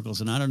social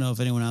circles, and I don't know if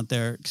anyone out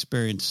there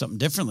experienced something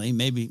differently.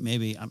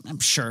 Maybe I'm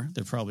sure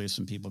there probably are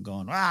some people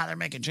going, they're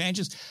making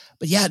changes.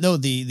 But yeah, no,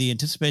 the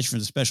anticipation for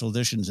the special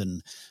editions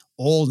and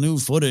all new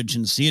footage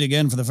and see it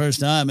again for the first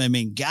time. I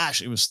mean,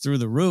 gosh, it was through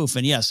the roof.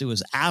 And yes, it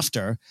was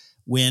after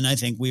when I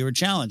think we were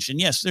challenged. And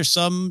yes, there's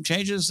some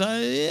changes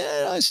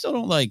I still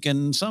don't like,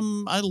 and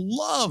some I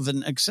love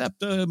and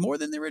accept more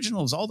than the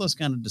originals. All those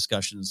kind of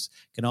discussions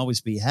can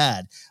always be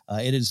had.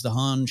 It is the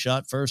Han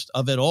shot first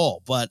of it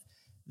all. But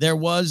there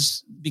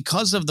was,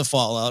 because of the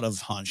fallout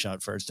of Han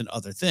shot first and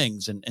other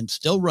things, and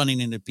still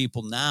running into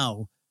people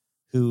now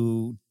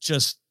who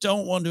just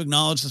don't want to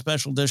acknowledge the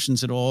special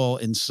editions at all,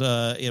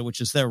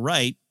 which is their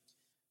right.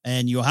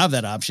 And you'll have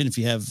that option if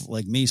you have,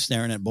 like me,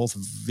 staring at both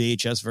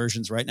VHS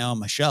versions right now on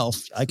my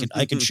shelf. I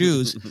can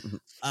choose.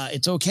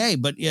 It's okay.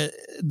 But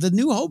the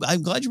New Hope,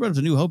 I'm glad you brought up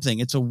the New Hope thing.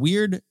 It's a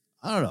weird,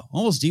 I don't know,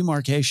 almost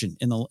demarcation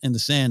in the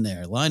sand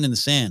there, line in the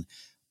sand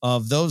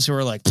of those who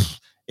are like,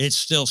 it's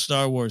still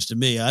Star Wars to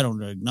me. I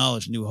don't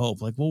acknowledge New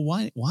Hope. Like, well,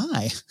 why?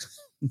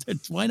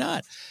 Why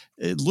not?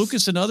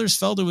 Lucas and others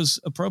felt it was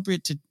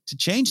appropriate to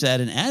change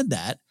that and add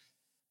that,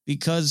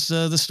 because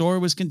the story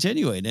was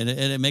continuing, and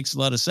it makes a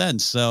lot of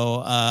sense.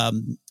 So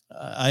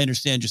I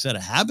understand just out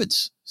of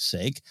habit's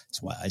sake.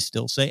 That's why I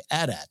still say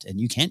AT-AT, and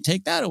you can't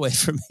take that away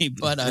from me.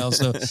 But I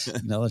also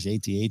acknowledge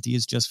AT-AT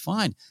is just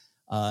fine.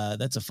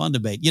 That's a fun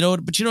debate,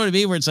 but you know what I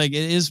mean? Where it's like,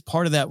 it is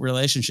part of that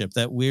relationship,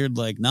 that weird,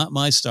 like, not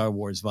my Star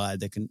Wars vibe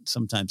that can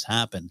sometimes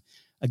happen.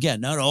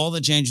 Again, not all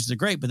the changes are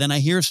great, but then I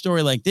hear a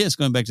story like this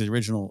going back to the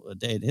original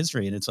day in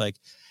history, and it's like,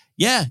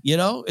 yeah,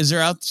 is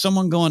there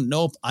someone going,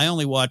 nope, I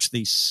only watched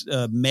the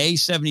May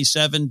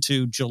 77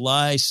 to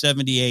July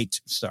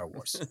 78 Star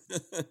Wars.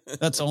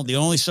 That's the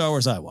only Star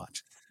Wars I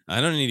watch. I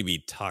don't need to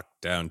be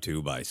talked down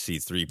to by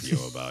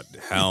C-3PO about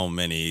how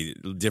many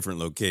different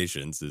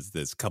locations is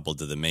this coupled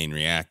to the main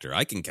reactor.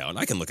 I can count.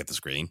 I can look at the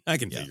screen. I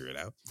can figure it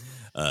out.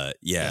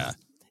 Yeah,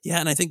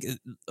 and I think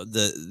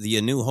the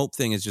A New Hope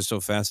thing is just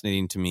so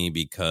fascinating to me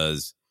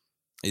because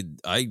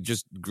I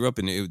just grew up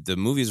in the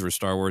movies were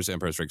Star Wars,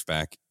 Empire Strikes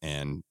Back,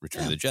 and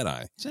Return of the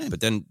Jedi. Same. But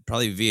then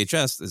probably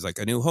VHS is like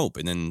A New Hope,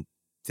 and then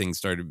things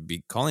started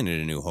calling it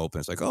A New Hope, and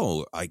it's like,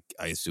 oh, I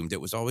assumed it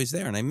was always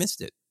there, and I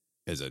missed it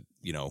as a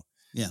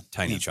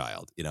tiny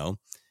child, you know,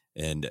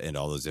 and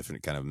all those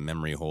different kind of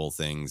memory hole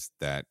things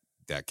that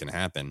can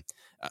happen.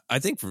 I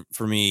think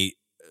for me,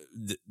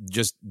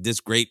 just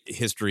this great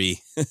history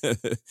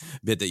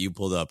bit that you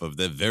pulled up of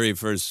the very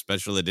first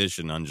special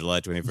edition on July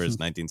 21st,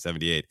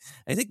 1978.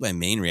 I think my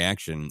main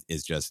reaction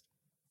is just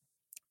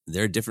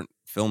there are different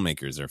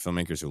filmmakers. There are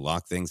filmmakers who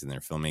lock things, and there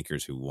are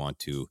filmmakers who want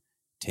to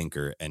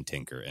tinker and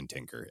tinker and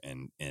tinker.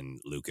 And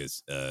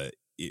Lucas,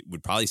 it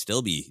would probably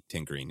still be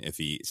tinkering if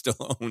he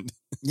still owned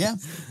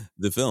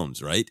the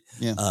films, right?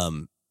 Yeah.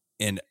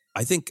 And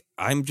I think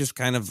I'm just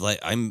kind of like,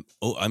 I'm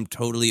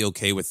totally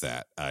okay with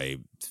that. I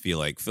feel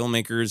like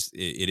filmmakers,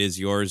 it is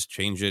yours,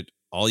 change it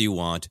all you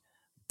want,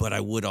 but I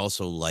would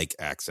also like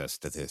access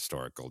to the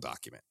historical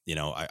document. You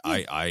know,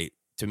 I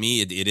to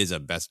me, it is a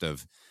best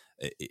of,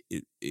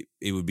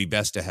 it would be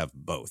best to have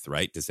both,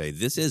 right? To say,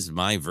 this is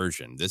my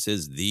version, this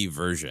is the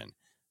version,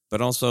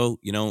 but also,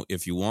 you know,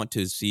 if you want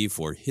to see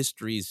for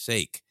history's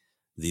sake,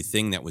 the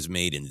thing that was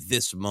made in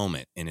this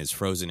moment and is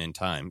frozen in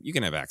time, you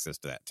can have access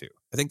to that too.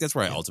 I think that's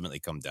where I ultimately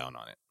come down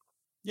on it.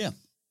 Yeah.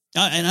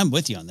 And I'm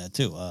with you on that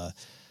too.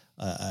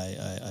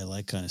 I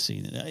like kind of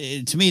seeing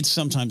it. To me, it's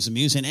sometimes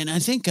amusing. And I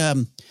think,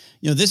 you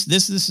know,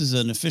 this is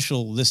an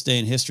official This Day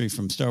in History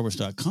from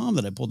StarWars.com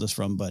that I pulled this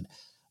from, but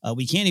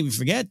we shouldn't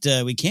forget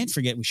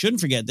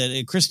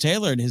that Chris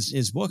Taylor in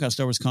his book, How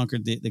Star Wars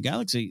Conquered the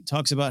Galaxy,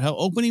 talks about how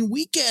opening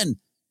weekend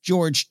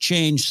George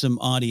changed some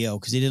audio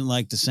because he didn't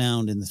like the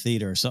sound in the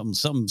theater or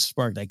something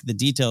sparked. Like, the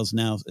details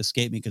now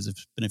escape me because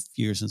it's been a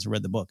few years since I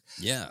read the book.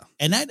 Yeah.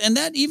 And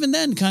that even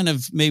then kind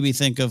of made me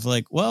think of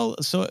like, well,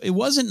 so it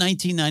wasn't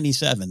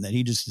 1997 that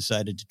he just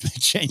decided to make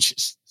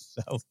changes.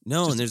 So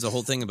and there's a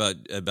whole thing about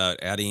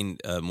adding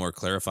more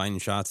clarifying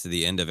shots to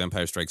the end of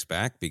Empire Strikes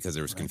Back because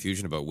there was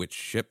confusion about which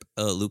ship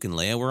Luke and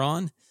Leia were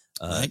on,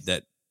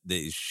 that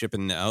they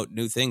shipping out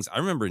new things. I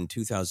remember in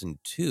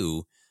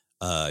 2002,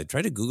 I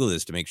tried to Google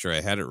this to make sure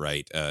I had it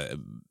right,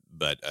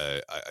 but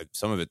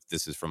some of it,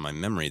 this is from my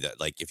memory, that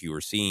like if you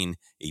were seeing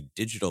a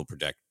digital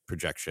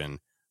projection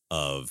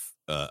of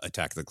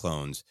Attack of the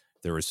Clones,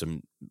 there were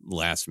some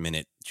last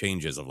minute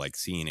changes of like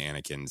seeing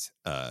Anakin's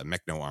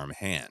Mechno arm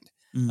hand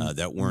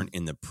that weren't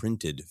in the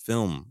printed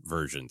film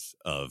versions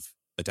of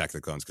Attack of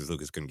the Clones because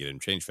Lucas couldn't get it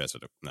changed fast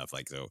enough.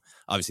 Like, so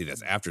obviously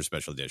that's after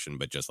special edition,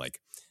 but just like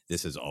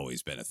this has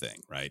always been a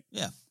thing, right?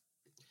 Yeah.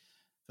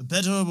 For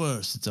better or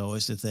worse, it's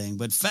always the thing.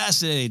 But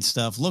fascinating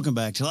stuff. Looking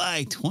back,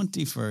 July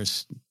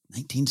 21st,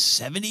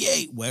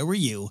 1978. Where were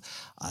you?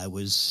 I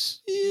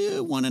was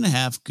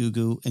 1.5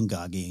 goo and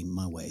gagging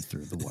my way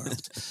through the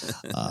world.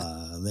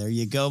 There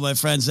you go, my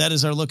friends. That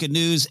is our look at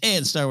news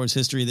and Star Wars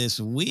history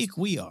this week.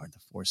 We are the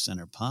Force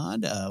Center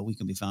Pod. We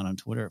can be found on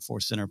Twitter at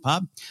Force Center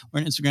Pod. We're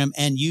on Instagram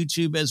and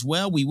YouTube as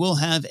well. We will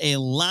have a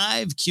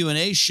live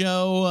Q&A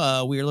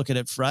show. We are looking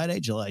at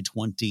Friday, July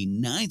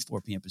 29th,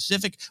 4 p.m.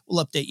 Pacific.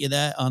 We'll update you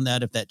on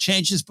that if that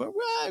changes. But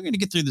we're going to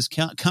get through this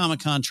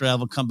Comic-Con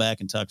travel, come back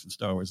and talk some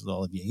Star Wars with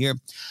all of you here.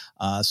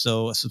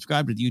 So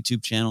subscribe to the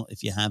YouTube channel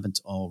if you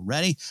haven't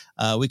already.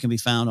 We can be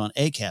found on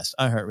Acast,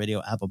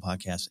 iHeartRadio, Apple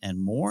Podcasts,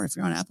 and more. If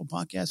you're on Apple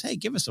Podcasts, hey,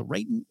 give us a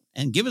rating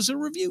and give us a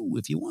review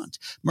if you want.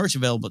 Merch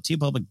available at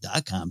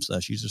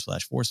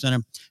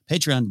tpublic.com/user/ForceCenter,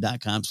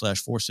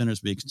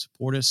 patreon.com/ForceCenters, where you can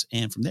support us.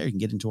 And from there, you can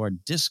get into our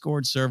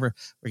Discord server.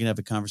 We can have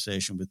a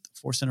conversation with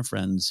Force Center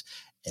friends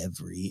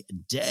every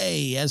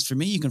day. As for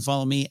me, you can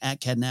follow me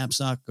at Ken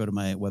Napzok. Go to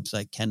my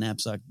website,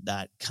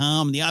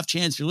 kennapzok.com. The off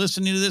chance you're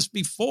listening to this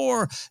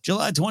before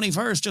July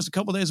 21st, just a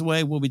couple days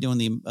away, we'll be doing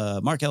the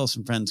Mark Ellis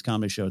and Friends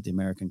comedy show at the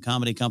American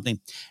Comedy Company,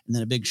 and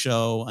then a big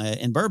show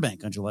in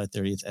Burbank on July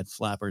 30th at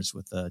Flappers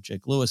with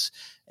Jake Lewis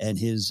and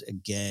his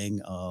gang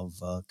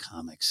of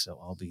comics. So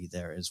I'll be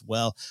there as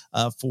well.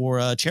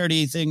 For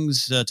charity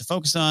things to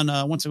focus on,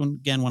 once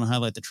again, want to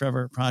highlight the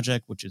Trevor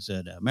Project, which is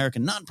an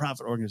American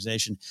nonprofit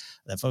organization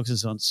that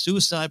focuses on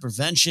suicide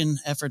prevention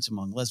efforts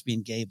among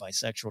lesbian, gay,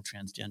 bisexual,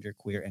 transgender,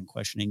 queer, and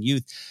questioning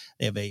youth.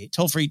 They have a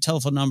toll-free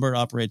telephone number,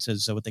 operates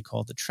as what they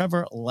call the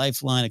Trevor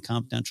Lifeline, a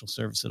confidential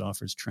service that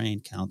offers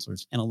trained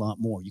counselors and a lot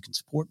more. You can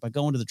support by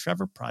going to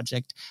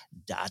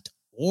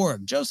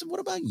thetrevorproject.org. Joseph,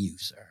 what about you,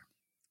 sir?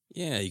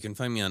 Yeah, you can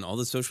find me on all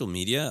the social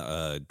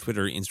media.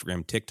 Twitter,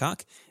 Instagram,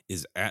 TikTok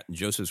is at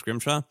Joseph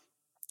Scrimshaw.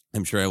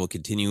 I'm sure I will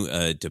continue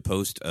to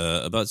post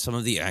about some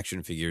of the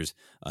action figures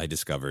I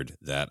discovered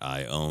that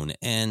I own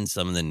and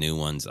some of the new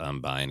ones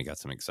I'm buying. I got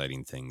some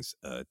exciting things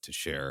to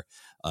share.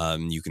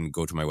 You can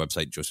go to my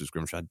website,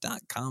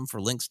 josephscrimshaw.com, for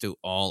links to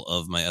all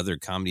of my other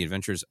comedy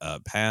adventures,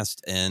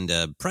 past and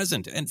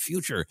present and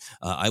future.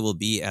 I will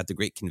be at the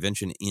great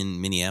convention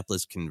in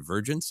Minneapolis,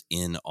 Convergence,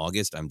 in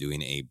August. I'm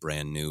doing a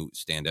brand new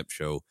stand-up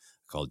show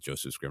called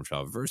Joseph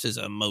Scrimshaw versus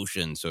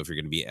Emotion. So if you're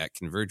going to be at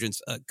Convergence,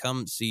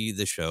 come see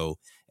the show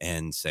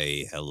and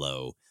say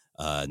hello.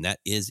 And that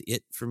is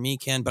it for me,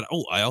 Ken. But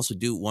I also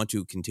do want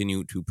to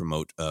continue to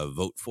promote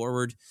Vote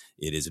Forward.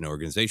 It is an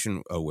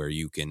organization where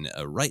you can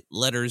write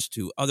letters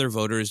to other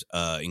voters,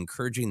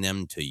 encouraging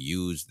them to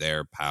use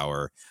their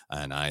power.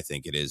 And I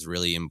think it is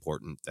really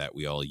important that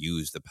we all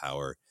use the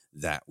power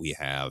that we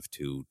have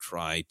to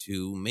try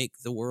to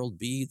make the world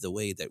be the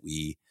way that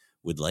we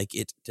would like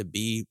it to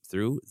be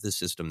through the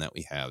system that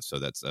we have. So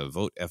that's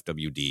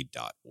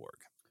votefwd.org.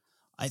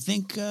 I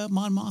think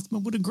Mon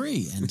Mothma would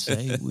agree and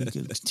say we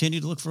could continue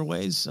to look for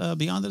ways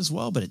beyond that as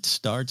well, but it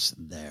starts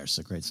there.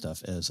 So great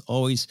stuff as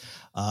always.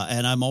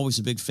 And I'm always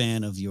a big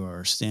fan of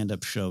your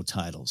stand-up show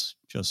titles.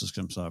 Joseph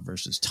Scrimshaw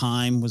versus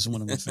Time was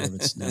one of my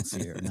favorites. Now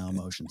Fear, Now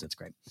Emotions. That's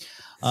great.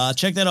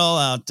 Check that all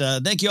out.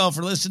 Thank you all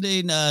for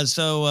listening.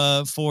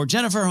 So for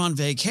Jennifer on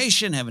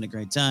vacation, having a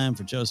great time,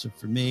 for Joseph,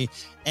 for me,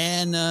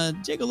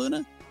 and Diego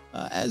Luna,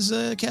 as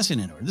Cassian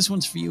Andor. This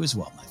one's for you as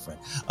well, my friend.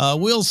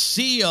 We'll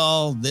see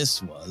y'all.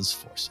 This was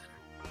Force Center.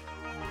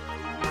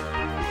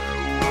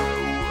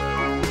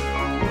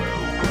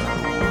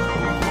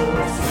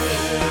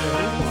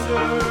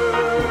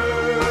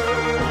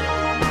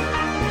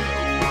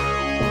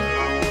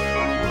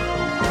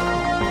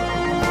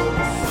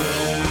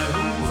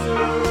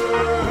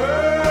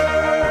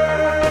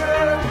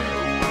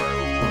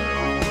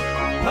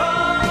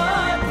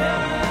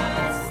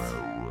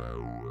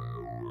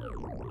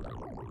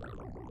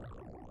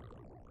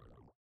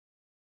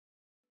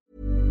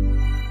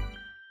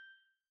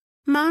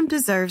 Mom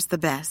deserves the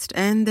best,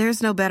 and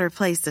there's no better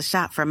place to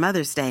shop for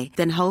Mother's Day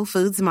than Whole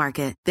Foods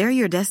Market. They're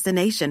your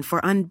destination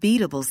for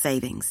unbeatable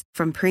savings,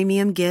 from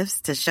premium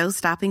gifts to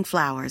show-stopping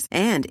flowers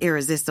and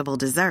irresistible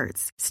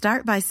desserts.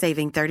 Start by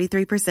saving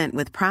 33%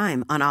 with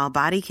Prime on all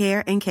body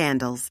care and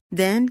candles.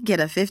 Then get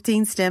a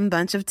 15-stem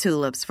bunch of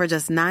tulips for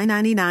just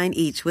 $9.99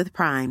 each with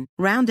Prime.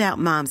 Round out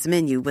Mom's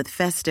menu with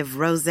festive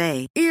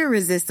rosé,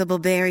 irresistible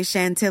berry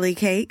chantilly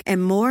cake,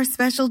 and more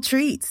special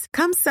treats.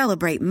 Come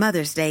celebrate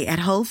Mother's Day at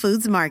Whole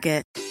Foods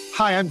Market.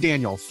 Hi, I'm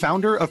Daniel,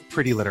 founder of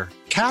Pretty Litter.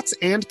 Cats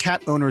and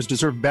cat owners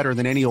deserve better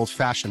than any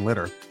old-fashioned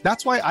litter.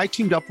 That's why I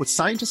teamed up with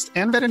scientists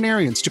and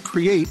veterinarians to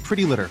create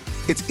Pretty Litter.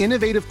 Its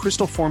innovative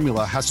crystal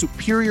formula has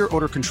superior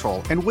odor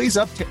control and weighs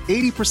up to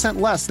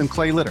 80% less than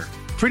clay litter.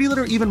 Pretty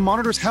Litter even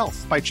monitors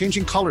health by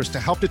changing colors to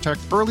help detect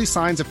early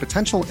signs of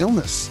potential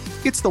illness.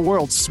 It's the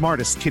world's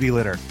smartest kitty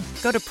litter.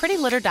 Go to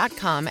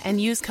prettylitter.com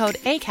and use code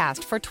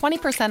ACAST for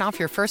 20% off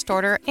your first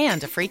order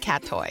and a free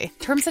cat toy.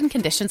 Terms and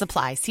conditions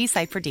apply. See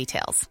site for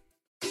details.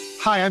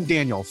 Hi, I'm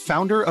Daniel,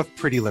 founder of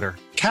Pretty Litter.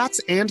 Cats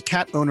and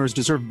cat owners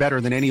deserve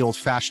better than any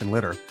old-fashioned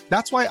litter.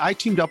 That's why I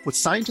teamed up with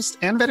scientists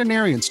and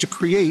veterinarians to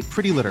create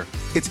Pretty Litter.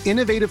 Its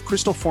innovative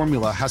crystal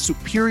formula has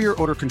superior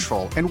odor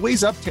control and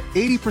weighs up to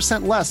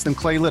 80% less than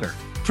clay litter.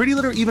 Pretty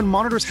Litter even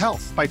monitors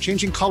health by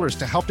changing colors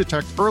to help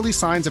detect early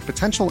signs of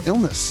potential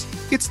illness.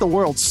 It's the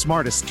world's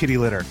smartest kitty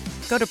litter.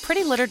 Go to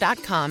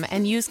prettylitter.com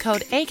and use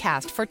code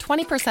ACAST for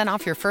 20%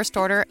 off your first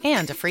order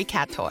and a free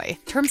cat toy.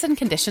 Terms and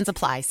conditions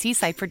apply. See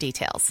site for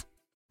details.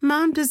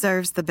 Mom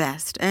deserves the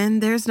best,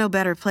 and there's no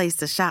better place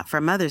to shop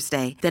for Mother's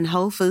Day than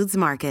Whole Foods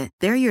Market.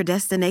 They're your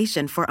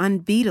destination for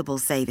unbeatable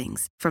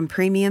savings, from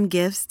premium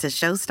gifts to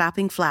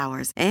show-stopping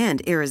flowers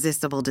and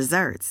irresistible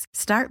desserts.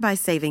 Start by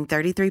saving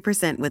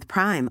 33% with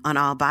Prime on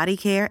all body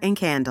care and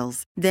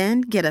candles.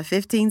 Then get a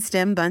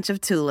 15-stem bunch of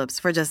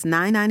tulips for just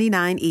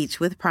 $9.99 each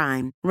with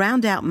Prime.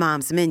 Round out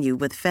Mom's menu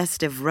with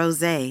festive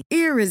rosé,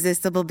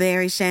 irresistible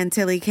berry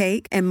chantilly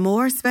cake, and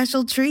more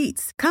special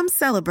treats. Come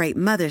celebrate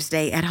Mother's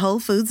Day at Whole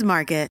Foods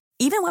Market.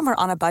 Even when we're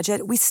on a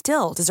budget, we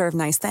still deserve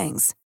nice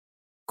things.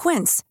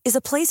 Quince is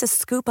a place to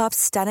scoop up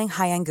stunning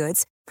high-end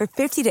goods for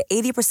 50 to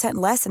 80%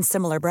 less than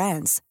similar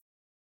brands.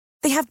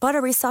 They have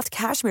buttery soft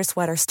cashmere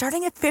sweaters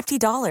starting at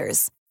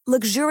 $50,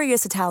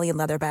 luxurious Italian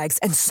leather bags,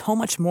 and so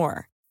much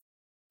more.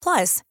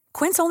 Plus,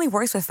 Quince only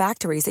works with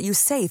factories that use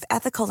safe,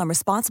 ethical, and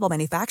responsible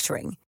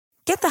manufacturing.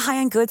 Get the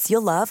high-end goods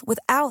you'll love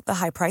without the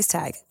high price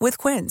tag with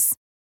Quince.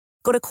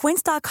 Go to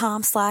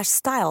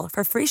quince.com/style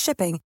for free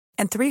shipping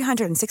and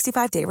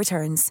 365-day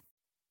returns.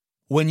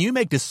 When you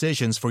make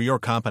decisions for your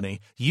company,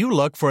 you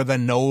look for the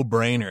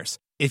no-brainers.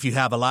 If you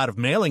have a lot of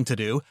mailing to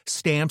do,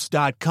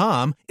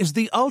 Stamps.com is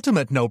the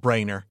ultimate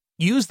no-brainer.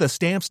 Use the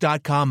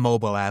Stamps.com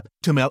mobile app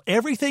to mail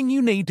everything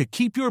you need to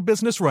keep your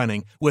business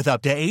running with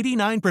up to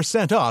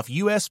 89% off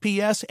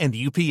USPS and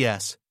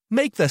UPS.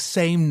 Make the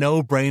same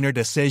no-brainer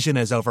decision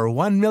as over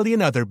 1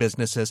 million other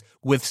businesses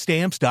with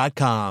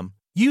Stamps.com.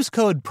 Use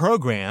code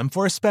PROGRAM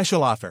for a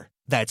special offer.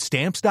 That's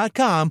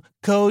Stamps.com,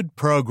 code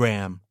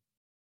PROGRAM.